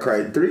like Far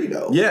Cry 3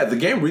 though. Yeah, the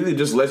game really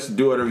just lets you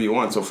do whatever you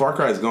want. So Far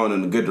Cry is going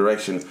in a good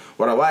direction.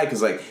 What I like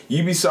is like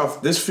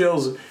Ubisoft, this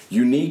feels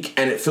unique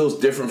and it feels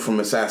different from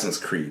Assassin's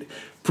Creed.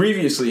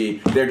 Previously,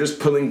 they're just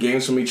pulling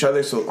games from each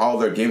other, so all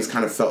their games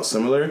kind of felt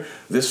similar.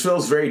 This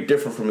feels very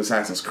different from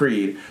Assassin's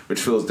Creed,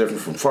 which feels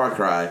different from Far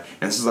Cry.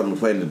 And since I've been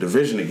playing The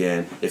Division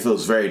again, it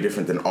feels very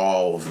different than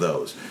all of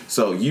those.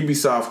 So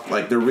Ubisoft,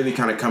 like, they're really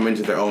kind of coming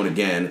to their own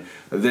again.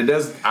 I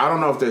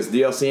don't know if there's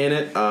DLC in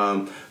it.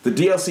 The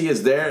DLC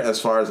is there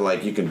as far as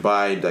like you can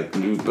buy like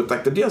new, but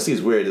like the DLC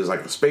is weird. There's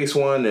like a space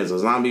one, there's a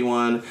zombie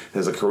one,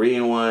 there's a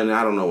Korean one.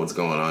 I don't know what's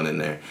going on in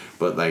there,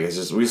 but like it's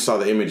just we saw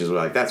the images. We're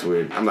like, that's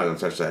weird. I'm not gonna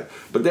touch that.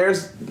 But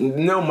there's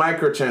no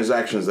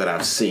microtransactions that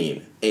I've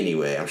seen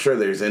anyway. I'm sure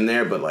there's in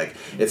there, but like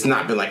it's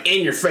not been like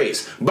in your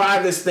face.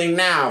 Buy this thing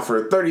now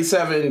for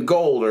 37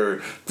 gold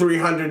or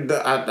 300.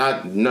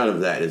 None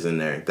of that is in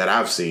there that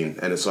I've seen,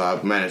 and so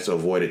I've managed to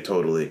avoid it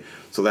totally.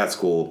 So that's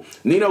cool.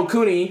 Ni no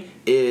Kuni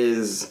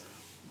is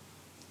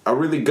a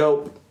really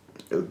dope.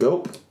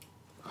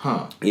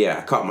 Huh. Yeah,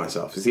 I caught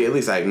myself. See, at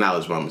least I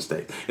acknowledged my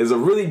mistake. It's a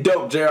really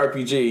dope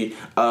JRPG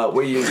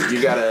where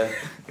you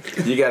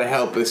gotta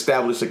help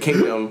establish a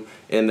kingdom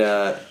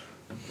and.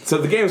 So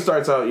the game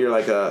starts out, you're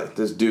like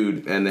this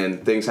dude, and then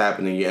things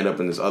happen, and you end up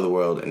in this other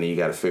world, and then you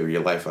got to figure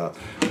your life out.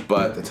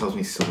 But That tells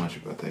me so much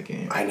about that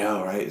game. I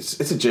know, right? It's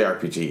a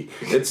JRPG.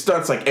 It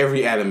starts like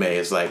every anime.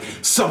 It's like,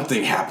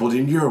 something happened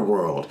in your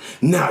world.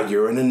 Now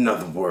you're in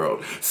another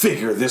world.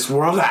 Figure this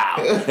world out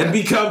and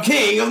become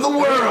king of the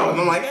world.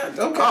 I'm like,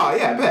 okay. Oh,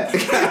 yeah, I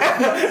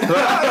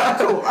bet.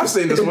 Cool. I've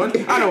seen this one.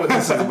 I know what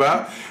this is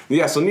about.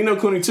 Yeah, so Ni no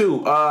Kuni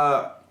 2.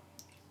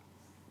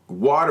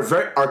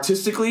 Very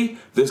artistically,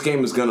 this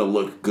game is gonna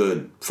look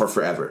good for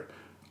forever.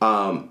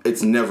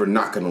 It's never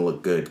not gonna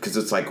look good because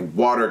it's like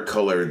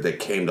watercolor that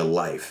came to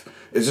life.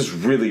 It's just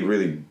really,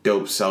 really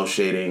dope cell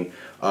shading.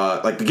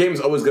 Like the game is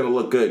always gonna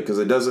look good because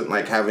it doesn't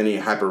like have any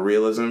hyper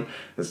realism.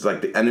 It's like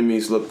the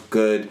enemies look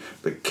good,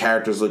 the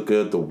characters look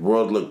good, the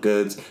world look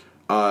good.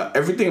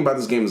 Everything about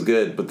this game is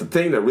good, but the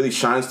thing that really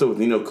shines through with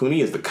Ni no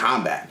Kuni is the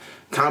combat.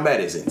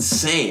 Combat is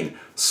insane,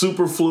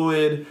 super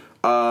fluid.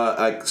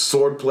 Like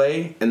sword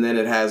play, and then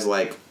it has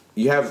like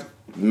you have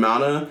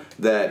mana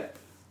that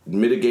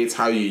mitigates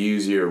how you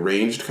use your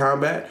ranged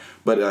combat,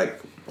 but like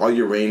all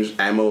your ranged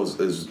ammo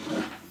is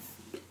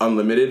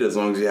unlimited as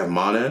long as you have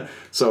mana.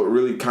 So it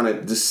really kind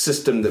of this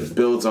system that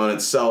builds on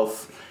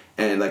itself.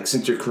 And like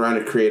since you're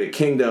trying to create a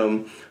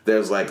kingdom,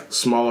 there's like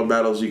smaller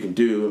battles you can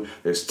do.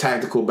 There's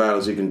tactical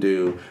battles you can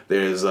do.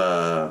 There's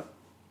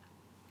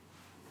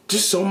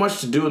just so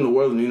much to do in the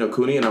world of Ni no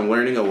Kuni, and I'm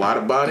learning a lot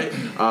about it.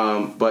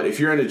 But if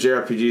you're into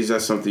JRPGs,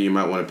 that's something you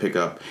might want to pick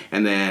up.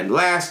 And then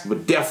last,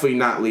 but definitely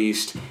not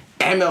least,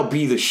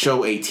 MLB The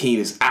Show 18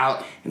 is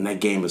out, and that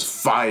game is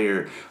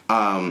fire.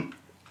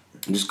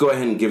 Just go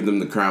ahead and give them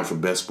the crown for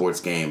best sports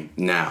game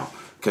now.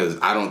 Because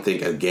I don't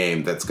think a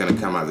game that's going to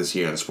come out this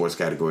year in the sports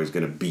category is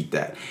going to beat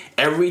that.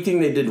 Everything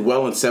they did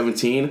well in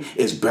 17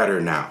 is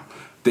better now.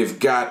 They've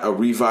got a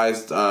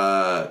revised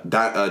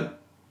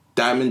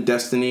Diamond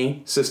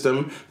Destiny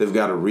system. They've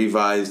got a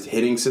revised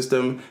hitting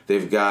system.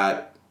 They've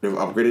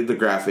upgraded the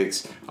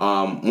graphics.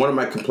 One of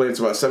my complaints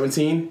about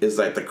 17 is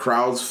that the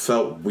crowds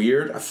felt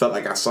weird. I felt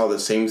like I saw the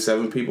same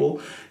 7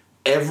 people.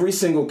 Every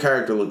single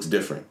character looks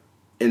different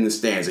in the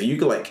stands. And you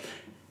can like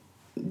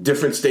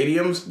different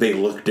stadiums, they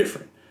look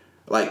different.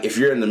 Like if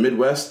you're in the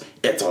Midwest,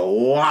 it's a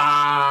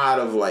lot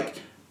of like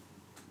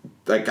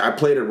I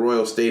played at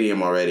Royal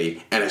Stadium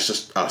already, and it's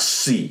just a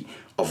sea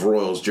of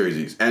Royals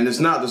jerseys, and it's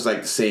not just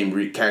like the same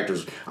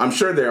characters. I'm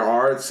sure there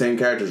are the same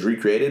characters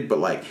recreated, but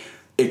like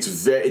it's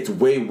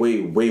way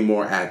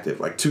more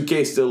active. Like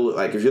 2K still,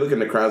 like if you look in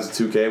the crowds of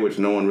 2K, which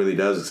no one really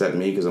does except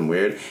me because I'm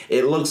weird,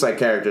 it looks like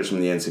characters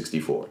from the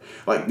N64.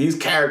 Like these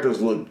characters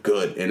look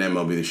good in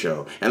MLB The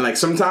Show, and like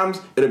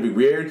sometimes it'll be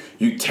weird.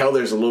 You tell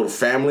there's a little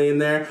family in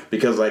there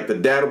because like the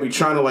dad will be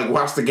trying to like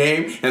watch the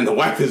game, and the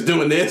wife is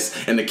doing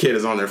this, and the kid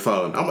is on their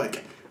phone. I'm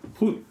like,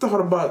 who thought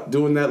about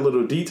doing that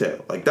little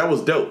detail? Like that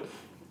was dope.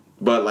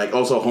 But like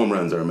also home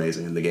runs are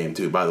amazing in the game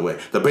too, by the way.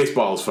 The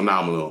baseball is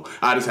phenomenal.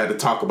 I just had to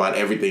talk about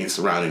everything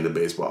surrounding the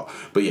baseball.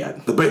 But yeah,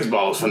 the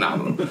baseball is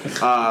phenomenal.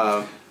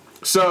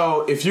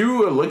 So if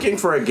you are looking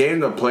for a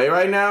game to play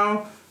right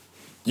now,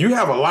 you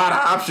have a lot of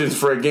options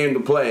for a game to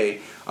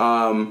play.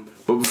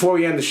 But before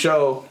we end the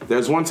show,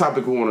 there's one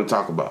topic we want to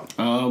talk about.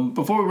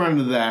 Before we run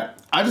into that,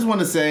 I just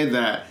want to say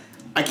that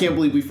I can't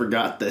believe we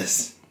forgot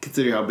this,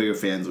 considering how big of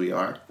fans we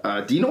are.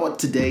 Do you know what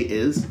today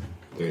is?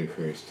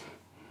 31st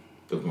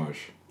of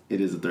March. It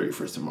is the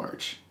 31st of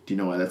March. Do you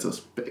know why that's so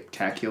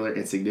spectacular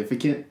and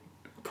significant?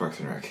 Parks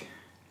and Rec.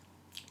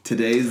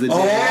 Today's the day.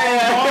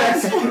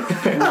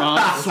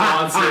 Ron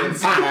Swanson.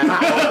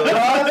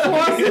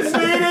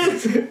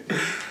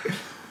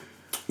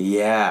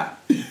 Yeah.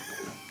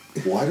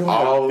 Why do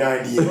All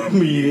I have 98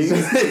 meetings.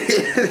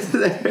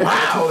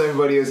 I told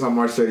everybody it was on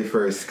March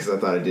 31st because I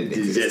thought it didn't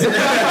exist.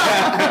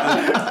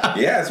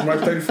 Yeah, it's March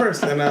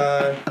 31st.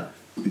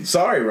 And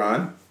sorry,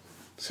 Ron.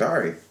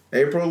 Sorry.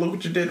 April, look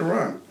what you did to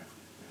Ron.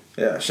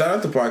 Yeah, shout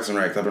out to Parks and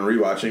Rec. I've been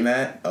rewatching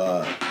that.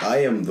 I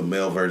am the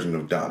male version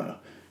of Donna.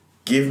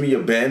 Give me a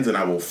Benz and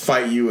I will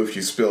fight you if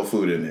you spill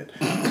food in it.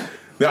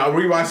 Now, I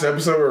rewatched the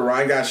episode where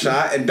Ryan got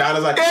shot and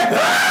Donna's like,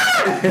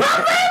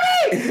 my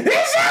baby! He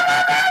shot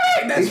my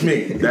baby! That's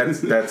me.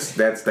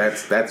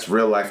 That's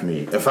real life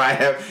me. If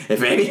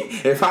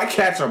I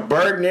catch a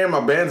bird near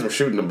my Benz, I'm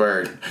shooting the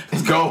bird.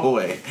 Go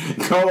away.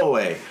 Go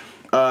away.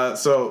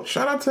 So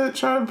shout out to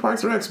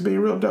Parks and Rec for being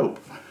real dope.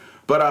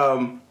 But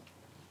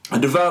a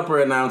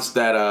developer announced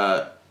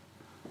that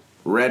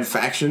Red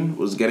Faction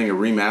was getting a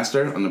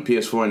remaster on the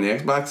PS4 and the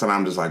Xbox, and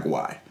I'm just like,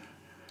 why?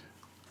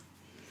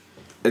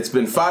 It's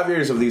been 5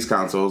 years of these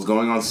consoles,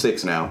 going on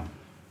 6 now,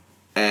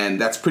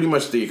 and that's pretty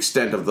much the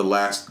extent of the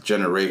last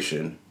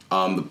generation.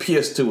 The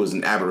PS2 was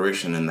an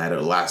aberration in that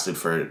it lasted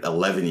for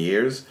 11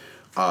 years.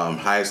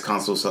 Highest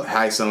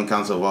selling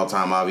console of all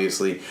time,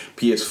 obviously.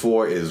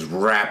 PS4 is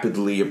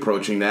rapidly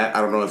approaching that.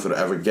 I don't know if it'll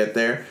ever get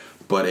there,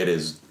 but it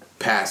is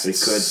past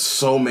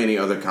so many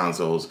other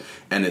consoles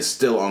and is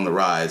still on the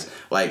rise.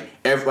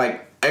 Like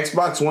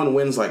Xbox One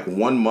wins like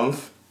 1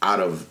 month out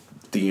of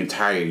the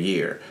entire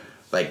year.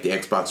 Like the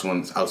Xbox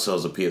One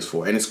outsells the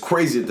PS4, and it's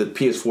crazy that the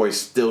PS4 is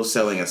still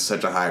selling at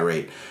such a high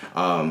rate.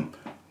 Long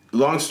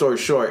story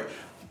short,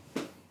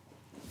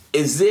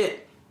 is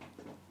it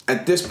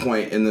at this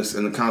point in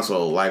the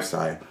console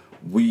lifestyle,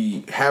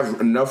 we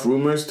have enough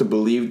rumors to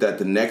believe that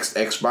the next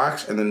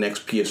Xbox and the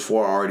next PS4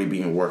 are already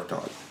being worked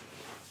on?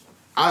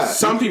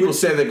 Some people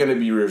say they're going to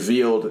be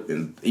revealed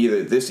in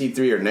either this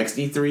E3 or next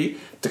E3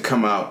 to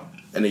come out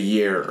in a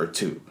year or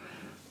two.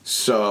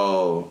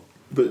 So,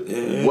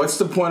 what's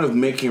the point of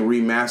making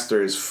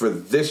remasters for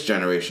this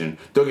generation?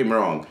 Don't get me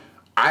wrong.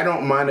 I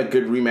don't mind a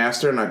good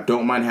remaster, and I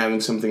don't mind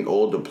having something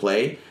old to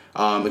play,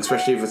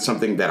 especially if it's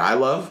something that I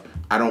love.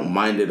 I don't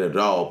mind it at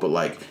all. But,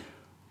 like,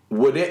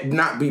 would it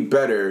not be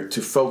better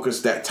to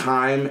focus that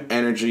time,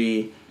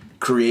 energy,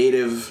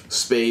 creative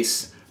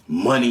space,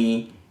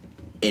 money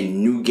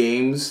in new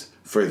games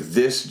for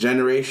this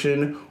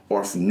generation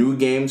or new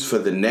games for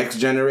the next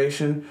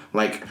generation?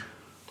 Like,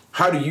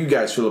 how do you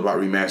guys feel about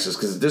remasters?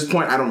 Because at this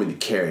point, I don't really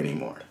care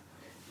anymore.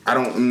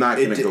 I'm not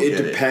going to go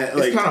get it.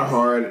 Like, It's kind of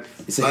hard.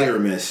 It's a hit or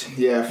miss.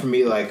 Yeah, for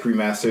me, like,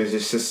 remasters,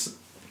 it's just...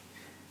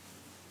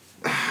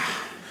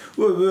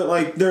 Well,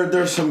 like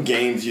there's some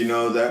games, you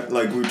know, that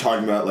like we were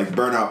talking about, like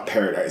Burnout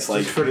Paradise,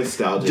 like just for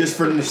nostalgia. Just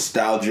for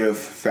nostalgia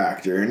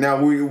factor.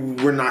 Now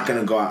we're not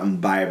gonna go out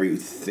and buy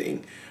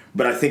everything,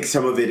 but I think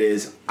some of it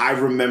is I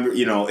remember,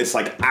 you know, it's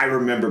like I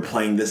remember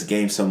playing this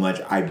game so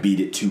much I beat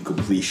it to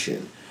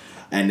completion,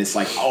 and it's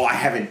like, oh, I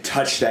haven't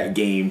touched that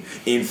game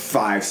in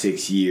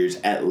 5-6 years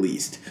at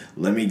least.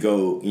 Let me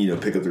go, you know,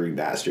 pick up the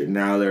remaster.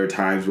 Now there are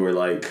times where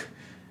like,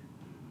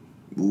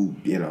 ooh,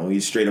 you know,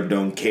 you straight up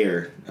don't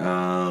care.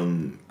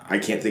 I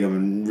can't think of a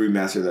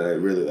remaster that I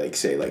really like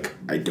say like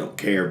I don't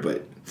care,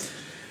 but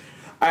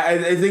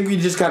I think we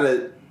just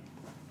gotta.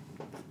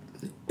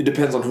 It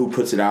depends on who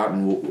puts it out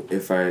and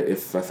if I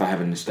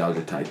have a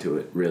nostalgia tied to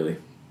it, really.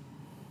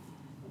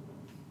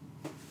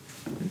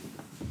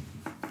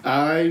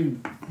 I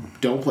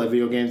don't play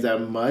video games that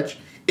much.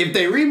 If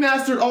they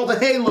remastered all the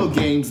Halo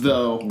games,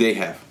 though, They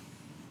have.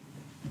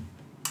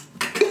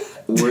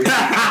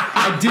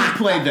 I did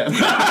play them.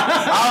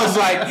 I was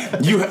like,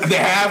 they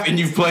have and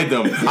you've played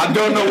them. I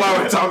don't know why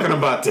we're talking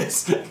about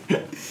this.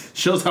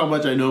 Shows how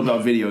much I know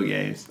about video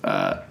games.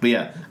 But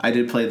yeah, I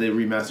did play the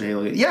remastered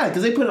Halo game. Yeah,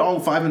 because they put it all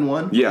 5 in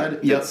 1. Yeah.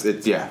 Yep.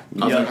 It's yeah.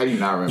 I was like, how do you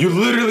not remember? You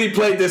literally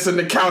played this in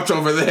the couch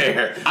over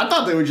there. I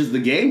thought they were just the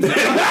games.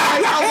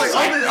 I was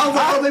like,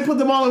 oh, they put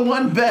them all in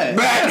one bed.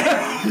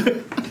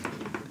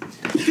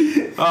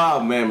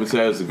 Oh man,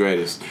 Mateo's the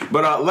greatest.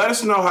 But let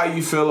us know how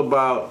you feel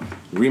about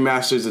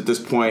remasters at this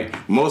point.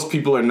 Most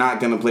people are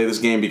not going to play this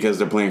game because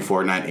they're playing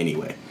Fortnite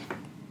anyway.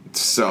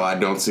 So I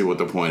don't see what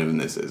the point of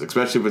this is,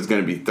 especially if it's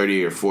going to be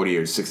 $30 or $40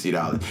 or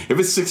 $60. If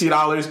it's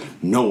 $60,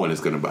 no one is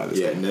going to buy this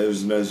game.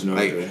 There's no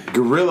Like, way.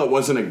 Guerrilla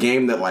wasn't a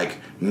game that like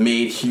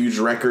made huge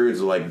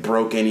records or like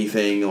broke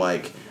anything.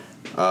 Like,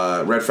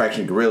 Red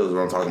Faction Guerrilla is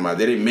what I'm talking about.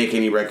 They didn't make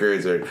any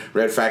records, or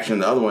Red Faction,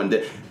 the other one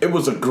did. It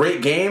was a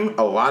great game.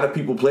 A lot of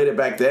people played it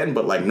back then,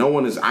 but like no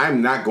one is.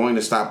 I'm not going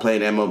to stop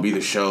playing MLB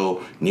The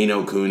Show, Ni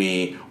no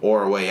Kuni,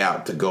 or A Way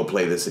Out to go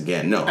play this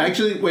again. No.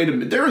 Actually, wait a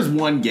minute. There is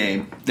one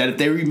game that if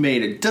they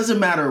remade it, doesn't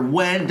matter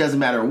when, doesn't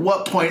matter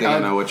what point I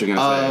know what you're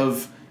gonna say.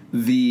 of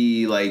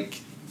the like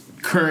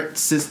current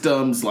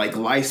system's like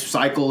life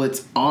cycle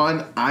it's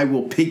on, I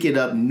will pick it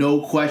up,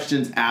 no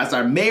questions asked.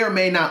 I may or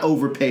may not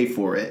overpay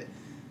for it.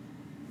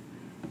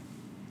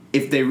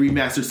 If they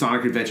remastered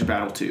Sonic Adventure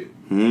Battle 2.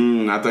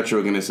 I thought you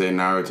were gonna say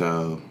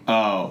Naruto.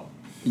 Oh.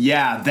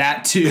 Yeah,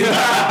 that too.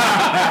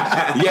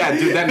 Yeah,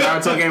 dude, that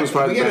Naruto game was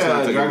probably We the get best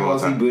Naruto a game Dragon of Ball all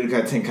Z time.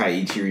 Budokai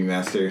Tenkaichi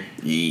remaster.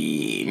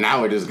 Yeah,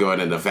 now we're just going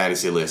into the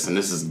fantasy list, and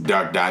this is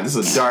dark dime. This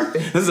is dark.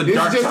 This is a This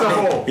dark is just a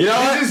topic. hole. You know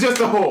what? This is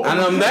just a hole. And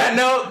on that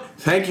note,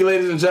 thank you,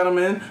 ladies and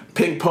gentlemen.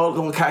 Pink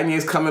Polo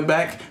Kanye's coming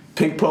back.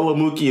 Pink Polo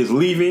Mookie is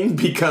leaving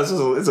because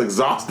it's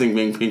exhausting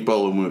being Pink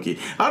Polo Mookie.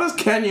 How does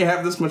Kanye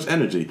have this much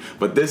energy?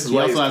 But this is He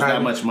why also he's has Kanye.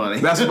 that much money.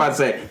 That's what I'm about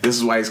to say. This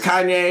is why he's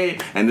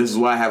Kanye, and this is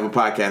why I have a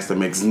podcast that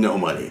makes no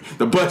money.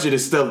 The budget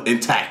is still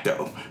intact,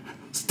 though.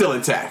 Still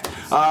intact.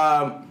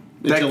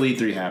 Until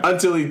E3 happens.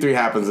 Until E3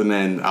 happens, and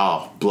then,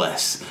 oh,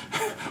 bless.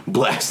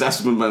 Bless.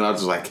 That's when I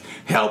was like,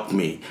 help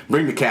me.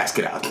 Bring the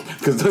casket out.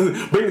 Because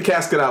bring the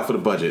casket out for the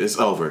budget. It's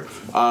over.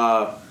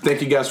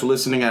 Thank you guys for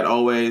listening,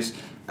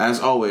 as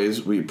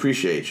always, we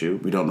appreciate you.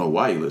 We don't know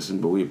why you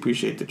listen, but we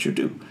appreciate that you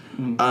do.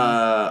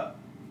 Mm-hmm.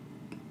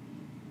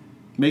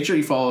 Make sure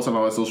you follow us on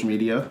all our social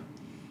media.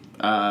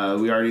 We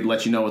already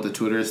let you know what the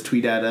Twitter is.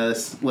 Tweet at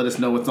us. Let us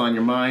know what's on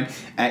your mind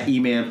at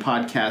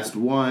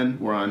eManPodcast1.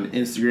 We're on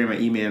Instagram at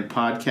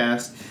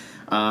eManPodcast.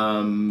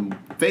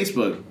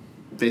 Facebook.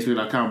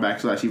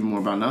 Facebook.com/even more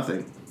about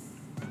nothing.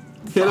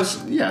 Hit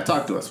us, Yeah,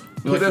 talk to us.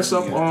 hit us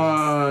up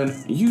on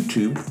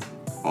YouTube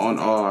on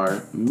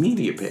our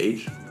media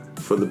page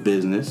for the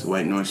business,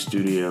 White Noise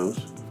Studios.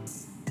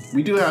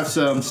 We do have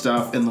some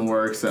stuff in the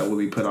works that will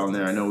be put on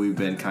there. I know we've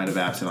been kind of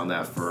absent on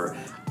that for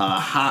a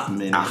hot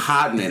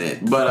minute.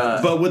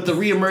 But with the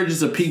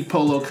reemergence of Pink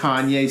Polo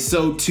Kanye,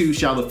 so too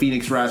shall the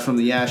Phoenix rise from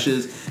the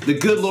ashes. The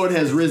good Lord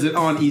has risen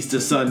on Easter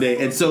Sunday,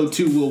 and so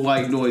too will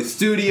White Noise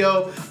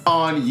Studio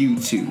on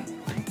YouTube.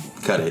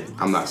 cut it.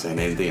 I'm not saying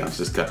anything else.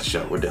 Just cut the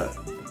show. We're done.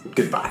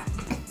 Goodbye.